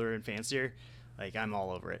look cooler and fancier, like, I'm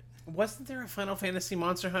all over it. Wasn't there a Final Fantasy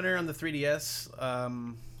Monster Hunter on the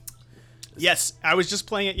 3DS? Yes, I was just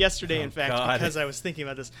playing it yesterday, in fact, God. because I was thinking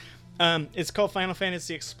about this. It's called Final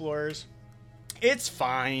Fantasy Explorers. It's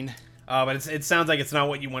fine. But it sounds like it's not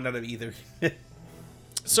what you want out of either.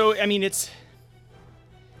 So, I mean, it's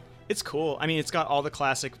cool. I mean, it's got all the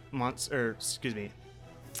classic all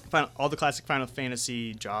the classic Final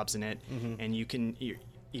Fantasy jobs in it, and you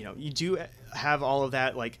do have all of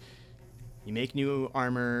that. Like, you make new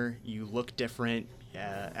armor, you look different.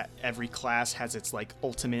 Every class has its like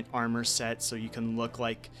ultimate armor set, so you can look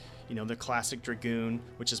like, the classic Dragoon,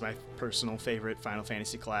 which is my personal favorite Final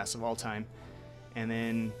Fantasy class of all time. And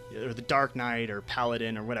then, or the Dark Knight or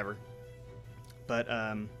Paladin or whatever. But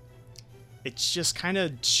it's just kind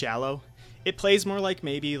of shallow. It plays more like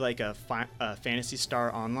maybe like a Phantasy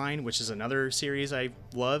Star Online, which is another series I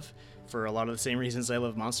love for a lot of the same reasons I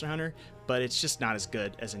love Monster Hunter. But it's just not as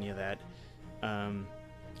good as any of that.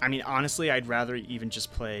 I mean, honestly, I'd rather even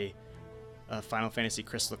just play Final Fantasy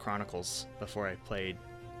Crystal Chronicles before I played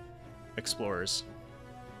Explorers.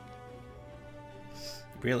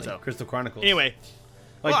 Really? So, Crystal Chronicles. Anyway,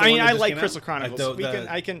 Like well, the I one mean, that I just like came Crystal out? Chronicles.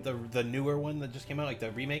 Like the newer one that just came out, like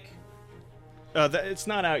the remake? It's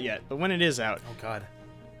not out yet, but when it is out, Oh, God.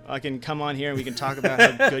 I can come on here and we can talk about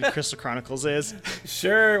how good Crystal Chronicles is.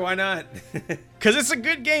 Sure, why not? Because it's a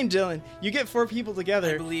good game, Dylan. You get 4 people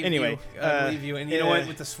together. I believe anyway, you. I believe you. And you know what?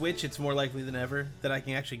 With the Switch, it's more likely than ever that I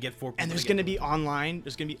can actually get 4 people. And there's going to be online.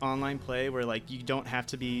 There's going to be online play where, like, you don't have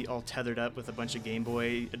to be all tethered up with a bunch of Game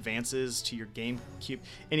Boy Advances to your GameCube.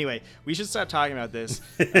 Anyway, we should stop talking about this.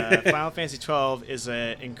 Final Fantasy 12 is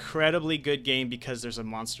an incredibly good game because there's a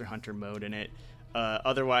Monster Hunter mode in it.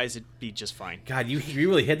 Otherwise, it'd be just fine. God, you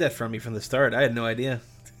really hid that from me from the start. I had no idea.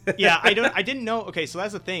 Yeah, I didn't know. Okay, so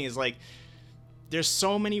that's the thing, is like, there's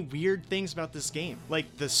so many weird things about this game.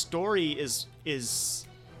 Like, the story is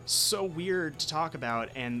so weird to talk about,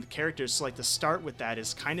 and the characters, so like, the start with that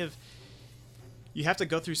is kind of, you have to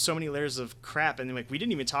go through so many layers of crap, and like, we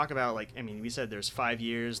didn't even talk about, like, I mean, we said there's 5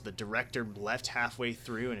 years, the director left halfway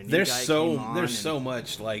through, and a new guy came on. There's so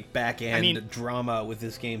much like back end drama with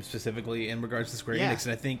this game, specifically in regards to Square Enix,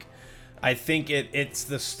 and I think it's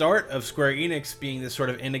the start of Square Enix being this sort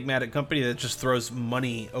of enigmatic company that just throws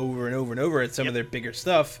money over and over and over at some of their bigger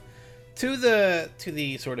stuff, to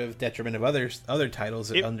the sort of detriment of other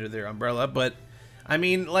titles under their umbrella. But I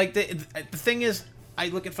mean, like, the thing is, I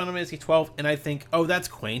look at Final Fantasy 12 and I think, oh, that's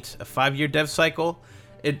quaint, a 5-year dev cycle.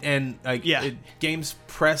 Games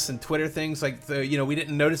press and Twitter things like we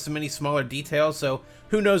didn't notice so many smaller details. So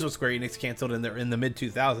who knows what Square Enix canceled in the mid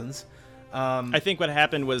 2000s. I think what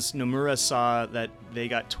happened was Nomura saw that they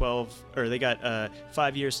got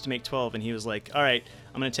 5 years to make 12, and he was like, all right,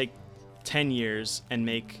 I'm going to take 10 years and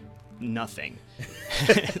make nothing.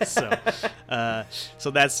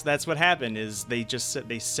 So that's what happened, is they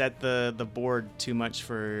set the board too much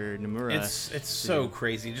for Nomura. It's so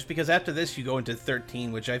crazy, just because after this you go into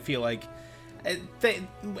 13, which I feel like in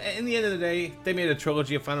the end of the day, they made a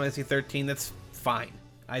trilogy of Final Fantasy 13 that's fine.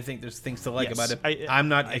 I think there's things to like about it. I'm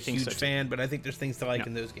not a huge fan, but I think there's things to like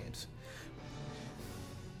in those games.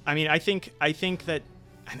 I mean, I think that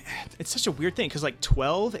it's such a weird thing, because like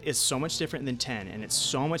 12 is so much different than 10, and it's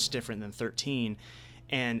so much different than 13,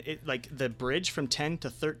 and it like the bridge from 10 to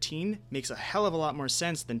 13 makes a hell of a lot more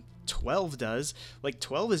sense than 12 does. Like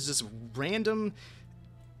 12 is this random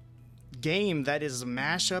game that is a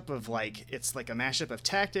mashup of it's like a mashup of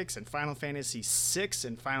Tactics and Final Fantasy 6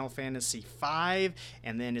 and Final Fantasy 5,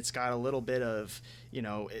 and then it's got a little bit of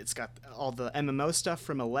it's got all the MMO stuff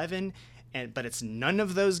from 11, but it's none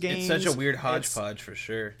of those games. It's such a weird hodgepodge for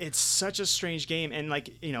sure. It's such a strange game, and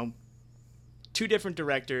two different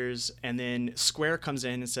directors, and then Square comes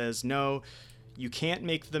in and says, no, you can't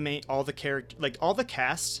make all the character, like all the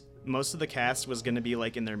cast, most of the cast was going to be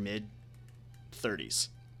like in their mid 30s.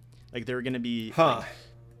 Like they were going to be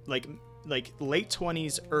like late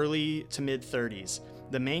 20s, early to mid 30s.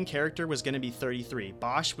 The main character was going to be 33.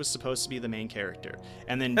 Bosch was supposed to be the main character.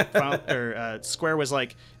 And then Square was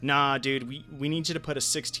like, nah, dude, we need you to put a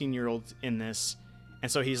 16-year-old in this. And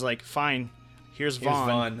so he's like, fine, here's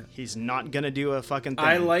Vaughn. He's not going to do a fucking thing.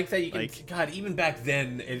 I like that you can, God, even back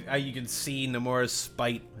then, you can see Nomura's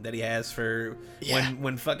spite that he has for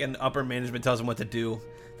when fucking upper management tells him what to do.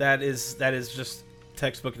 That is just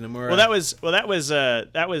textbook Nomura. That wasn't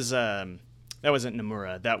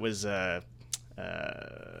Nomura. That was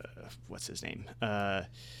what's his name?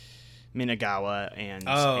 Minagawa and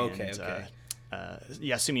Yasumi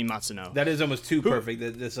Matsuno. That is almost too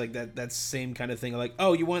perfect. That's like that same kind of thing. Like,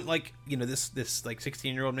 oh, you want this like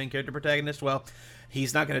 16-year-old main character protagonist? Well,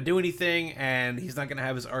 he's not going to do anything, and he's not going to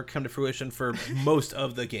have his arc come to fruition for most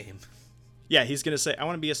of the game. Yeah, he's going to say, I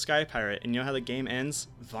want to be a sky pirate. And you know how the game ends?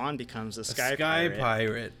 Vaughn becomes a sky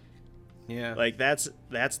pirate. Yeah. Like, that's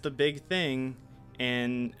the big thing.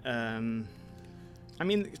 And, I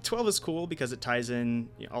mean, 12 is cool because it ties in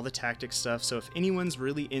all the tactics stuff. So if anyone's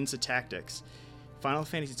really into tactics, Final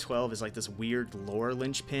Fantasy 12 is like this weird lore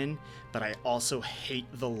linchpin, but I also hate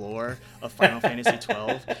the lore of Final Fantasy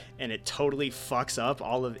 12, and it totally fucks up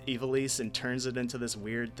all of Ivalice and turns it into this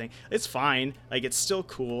weird thing. It's fine. Like, it's still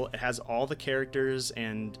cool. It has all the characters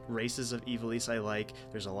and races of Ivalice I like.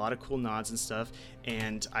 There's a lot of cool nods and stuff,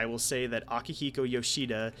 and I will say that Akihiko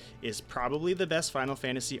Yoshida is probably the best Final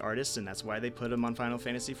Fantasy artist, and that's why they put him on Final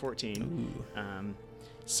Fantasy 14.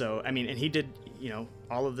 So, I mean, and he did,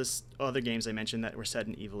 all of this other games I mentioned that were set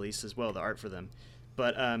in Ivalice as well, the art for them.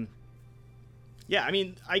 But, yeah, I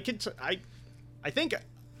mean, I think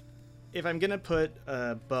if I'm going to put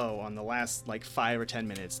a bow on the last, 5 or 10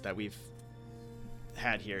 minutes that we've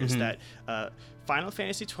had here, is that Final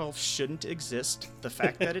Fantasy 12 shouldn't exist. The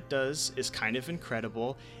fact that it does is kind of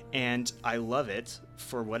incredible, and I love it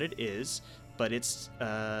for what it is, but it's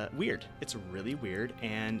weird. It's really weird,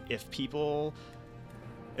 and if people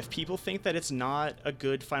think that it's not a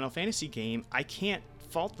good Final Fantasy game, I can't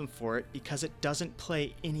fault them for it because it doesn't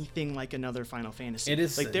play anything like another Final Fantasy. It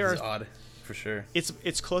is odd, for sure.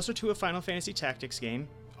 It's closer to a Final Fantasy Tactics game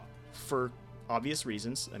for obvious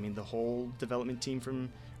reasons. I mean, the whole development team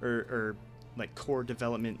or core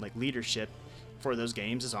development leadership for those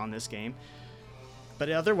games is on this game. But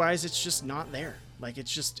otherwise, it's just not there.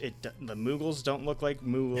 The Moogles don't look like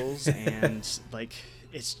Moogles, and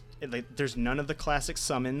there's none of the classic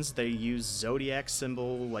summons. They use Zodiac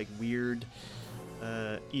symbol, weird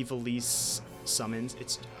Ivalice summons.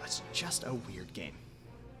 It's just a weird game.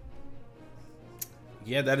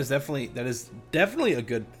 Yeah, that is definitely a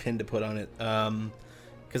good pin to put on it.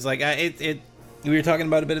 Because we were talking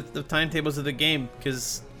about a bit of the timetables of the game,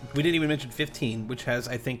 because we didn't even mention 15, which has,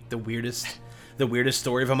 I think, the weirdest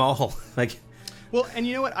story of them all. Well, and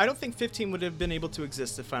you know what? I don't think 15 would have been able to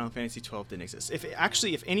exist if Final Fantasy 12 didn't exist.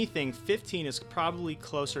 If anything, 15 is probably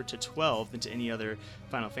closer to 12 than to any other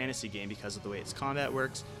Final Fantasy game because of the way its combat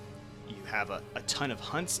works. You have a ton of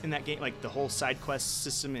hunts in that game. The whole side quest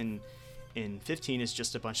system in 15 is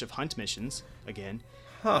just a bunch of hunt missions again.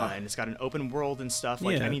 And it's got an open world and stuff.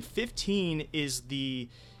 I mean, 15 is the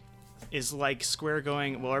is like Square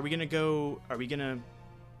going, well, are we gonna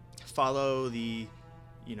follow the,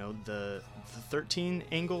 you know, the 13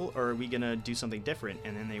 angle, or are we gonna do something different?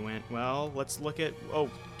 And then they went, well, let's look at,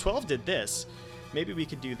 12 did this, maybe we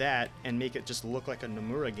could do that and make it just look like a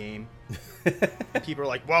Nomura game. People are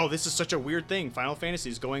like, whoa, this is such a weird thing, Final Fantasy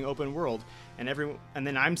is going open world, and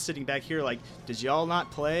then I'm sitting back here like, did y'all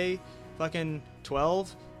not play fucking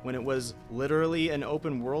 12 when it was literally an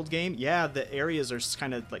open world game? Yeah, the areas are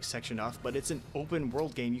kind of like sectioned off, but it's an open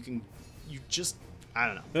world game. I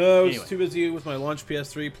don't know. Oh, I was too busy with my launch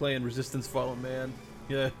PS3 playing Resistance Fallen Man.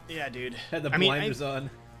 Yeah, dude. Had the blinders on.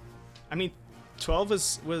 I mean,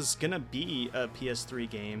 12 was gonna be a PS3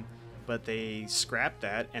 game, but they scrapped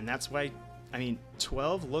that, and that's why. I mean,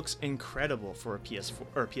 12 looks incredible for a PS4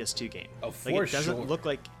 or a PS2 game. Oh, for like, it doesn't sure. look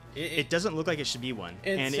like it doesn't look like it should be one,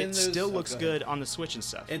 and it still looks good on the Switch and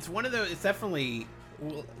stuff. It's one of those. It's definitely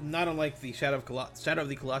not unlike the Shadow of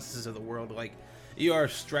the Colossus of the world. Like, you are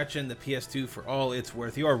stretching the PS2 for all it's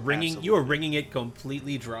worth. You are wringing it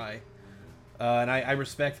completely dry. And I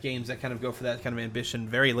respect games that kind of go for that kind of ambition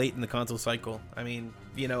very late in the console cycle. I mean,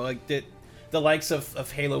 you know, like the likes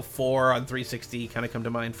of Halo 4 on 360 kind of come to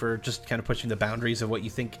mind for just kind of pushing the boundaries of what you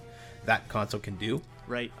think that console can do.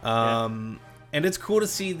 Right. And it's cool to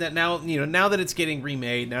see that now, you know, now that it's getting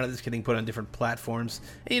remade, now that it's getting put on different platforms,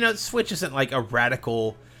 you know, Switch isn't like a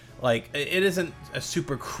radical, like, it isn't a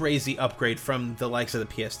super crazy upgrade from the likes of the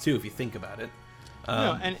PS2 if you think about it.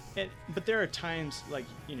 No, but there are times, like,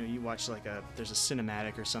 you know, you watch like there's a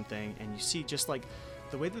cinematic or something, and you see just like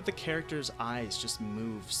the way that the characters' eyes just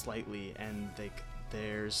move slightly, and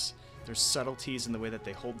there's subtleties in the way that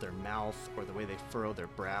they hold their mouth or the way they furrow their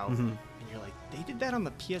brow, and you're like, they did that on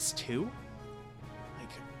the PS2?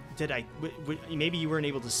 Maybe you weren't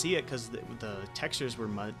able to see it because the textures were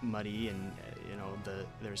muddy, and you know,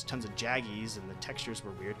 there's tons of jaggies and the textures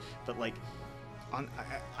were weird, but like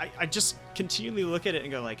I just continually look at it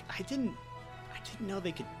and go like, I didn't know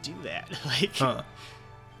they could do that. Like,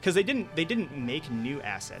 because they didn't make new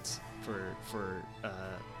assets for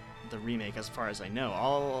the remake, as far as I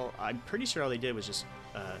know. I'm pretty sure all they did was just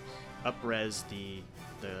up-res the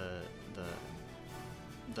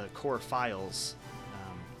core files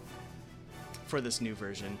for this new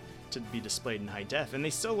version to be displayed in high def, and they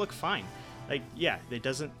still look fine. Like, yeah,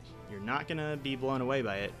 you're not gonna be blown away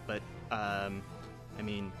by it, but I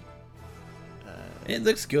mean, it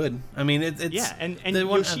looks good. I mean, it's yeah, and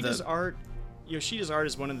Yoshida's art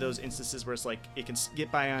is one of those instances where it's like it can get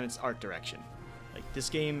by on its art direction. Like, this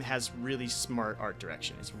game has really smart art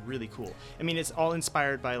direction. It's really cool. I mean, it's all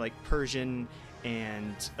inspired by like Persian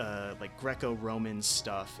and like Greco-Roman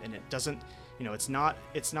stuff, and it doesn't, you know, it's not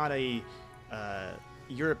a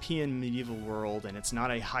European medieval world, and it's not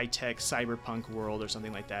a high-tech cyberpunk world or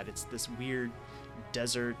something like that. It's this weird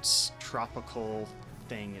desert tropical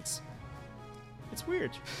thing. It's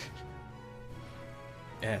weird.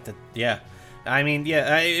 Yeah. I mean,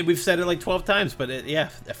 yeah, we've said it like 12 times, but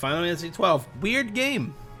Final Fantasy 12, weird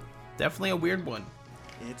game. Definitely a weird one.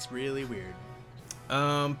 It's really weird.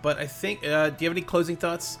 But I think, do you have any closing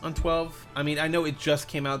thoughts on 12? I mean, I know it just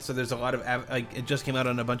came out, so there's a lot of, it just came out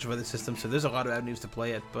on a bunch of other systems, so there's a lot of avenues to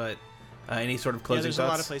play it, but any sort of closing thoughts? Yeah, there's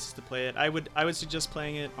a lot of places to play it. I would suggest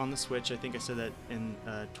playing it on the Switch. I think I said that in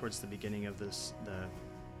towards the beginning of the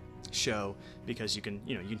show, because you can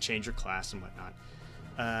change your class and whatnot.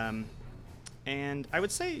 And I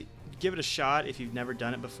would say give it a shot if you've never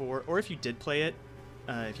done it before, or if you did play it.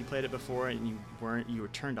 If you played it before and you were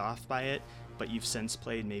turned off by it, but you've since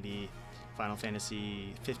played maybe Final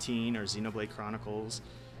Fantasy 15 or Xenoblade Chronicles,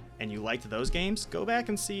 and you liked those games, go back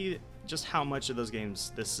and see just how much of those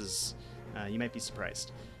games this is. You might be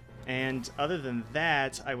surprised. And other than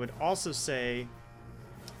that, I would also say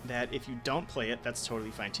that if you don't play it, that's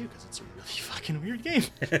totally fine too, because it's a really fucking weird game.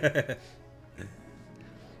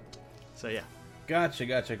 So yeah. Gotcha.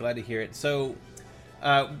 Glad to hear it. So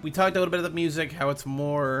we talked a little bit about the music, how it's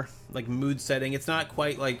more like mood setting. It's not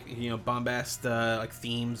quite like, you know, bombast like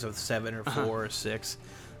themes of 7 or 4 or 6.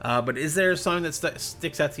 But is there a song that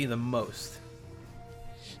sticks out to you the most?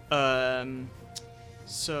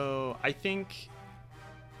 So I think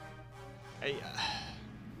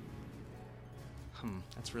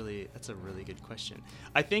that's a really good question.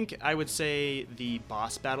 I think I would say the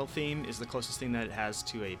boss battle theme is the closest thing that it has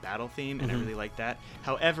to a battle theme, and I really like that.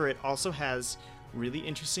 However, it also has really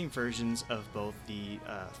interesting versions of both the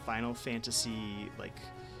Final Fantasy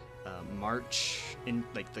march in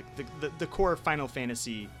like the core Final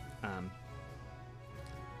Fantasy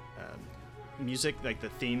music, like the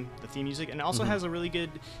theme music, and it also has a really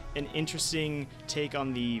good and interesting take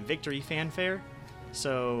on the victory fanfare.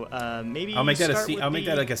 So maybe I'll make that start with I'll make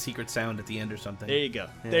that like a secret sound at the end or something. There you go.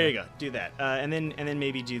 Yeah. There you go. Do that, and then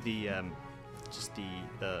maybe do the just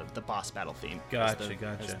the boss battle theme. Gotcha,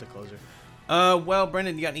 as the closer. Well,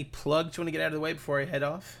 Brendan, you got any plugs you want to get out of the way before I head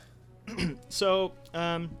off? So,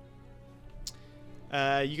 you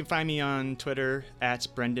can find me on Twitter at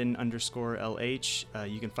Brendan_LH.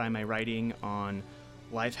 You can find my writing on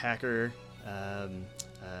Lifehacker.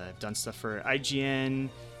 I've done stuff for IGN.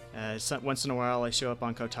 Once in a while, I show up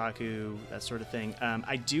on Kotaku, that sort of thing.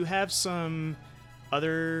 I do have some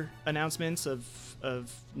other announcements of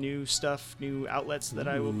new stuff, new outlets that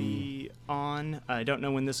I will be on. I don't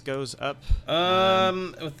know when this goes up.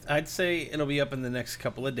 I'd say it'll be up in the next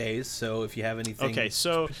couple of days. So if you have anything,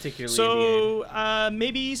 particularly,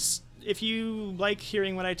 maybe if you like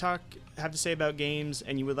hearing what I have to say about games,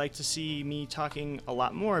 and you would like to see me talking a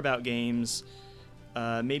lot more about games,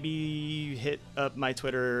 maybe hit up my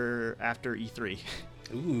Twitter after E3.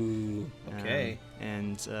 Ooh, okay.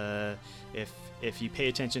 And if you pay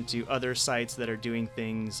attention to other sites that are doing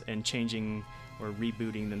things and changing or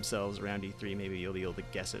rebooting themselves around E3, maybe you'll be able to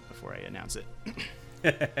guess it before I announce it.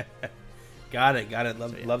 Got it.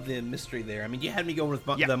 Love the mystery there. I mean, you had me going with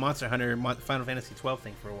the Monster Hunter Final Fantasy 12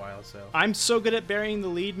 thing for a while, so I'm so good at burying the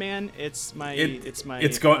lead, man. It's my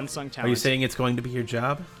unsung talent. Are you saying it's going to be your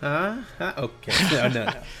job? Okay.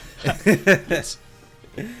 No. Yes.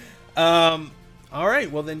 All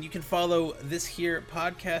right. Well, then you can follow this here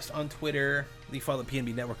podcast on Twitter. You follow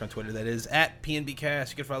PNB Network on Twitter. That is at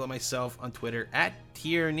PNBcast. You can follow myself on Twitter at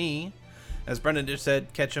Tierney. As Brendan just said,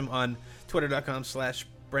 catch him on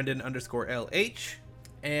Twitter.com/Brendan_LH.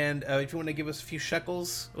 And if you want to give us a few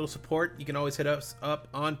shekels, a little support, you can always hit us up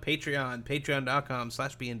on Patreon.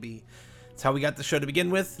 Patreon.com/BNB. It's how we got the show to begin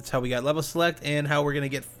with. It's how we got Level Select, and how we're going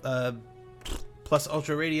to get Plus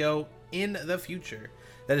Ultra Radio in the future.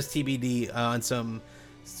 That is TBD on some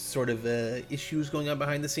sort of issues going on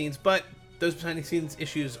behind the scenes, but those behind the scenes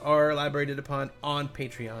issues are elaborated upon on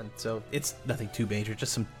Patreon, so it's nothing too major,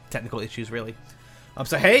 just some technical issues, really.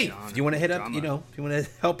 So hey, if you want to hit up, if you want to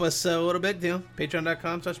help us a little bit,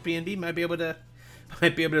 Patreon.com/PNB might be able to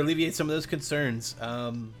alleviate some of those concerns.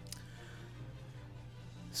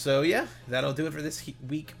 So yeah, that'll do it for this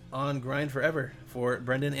week on Grind Forever. For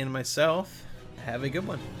Brendan and myself, have a good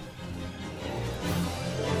one.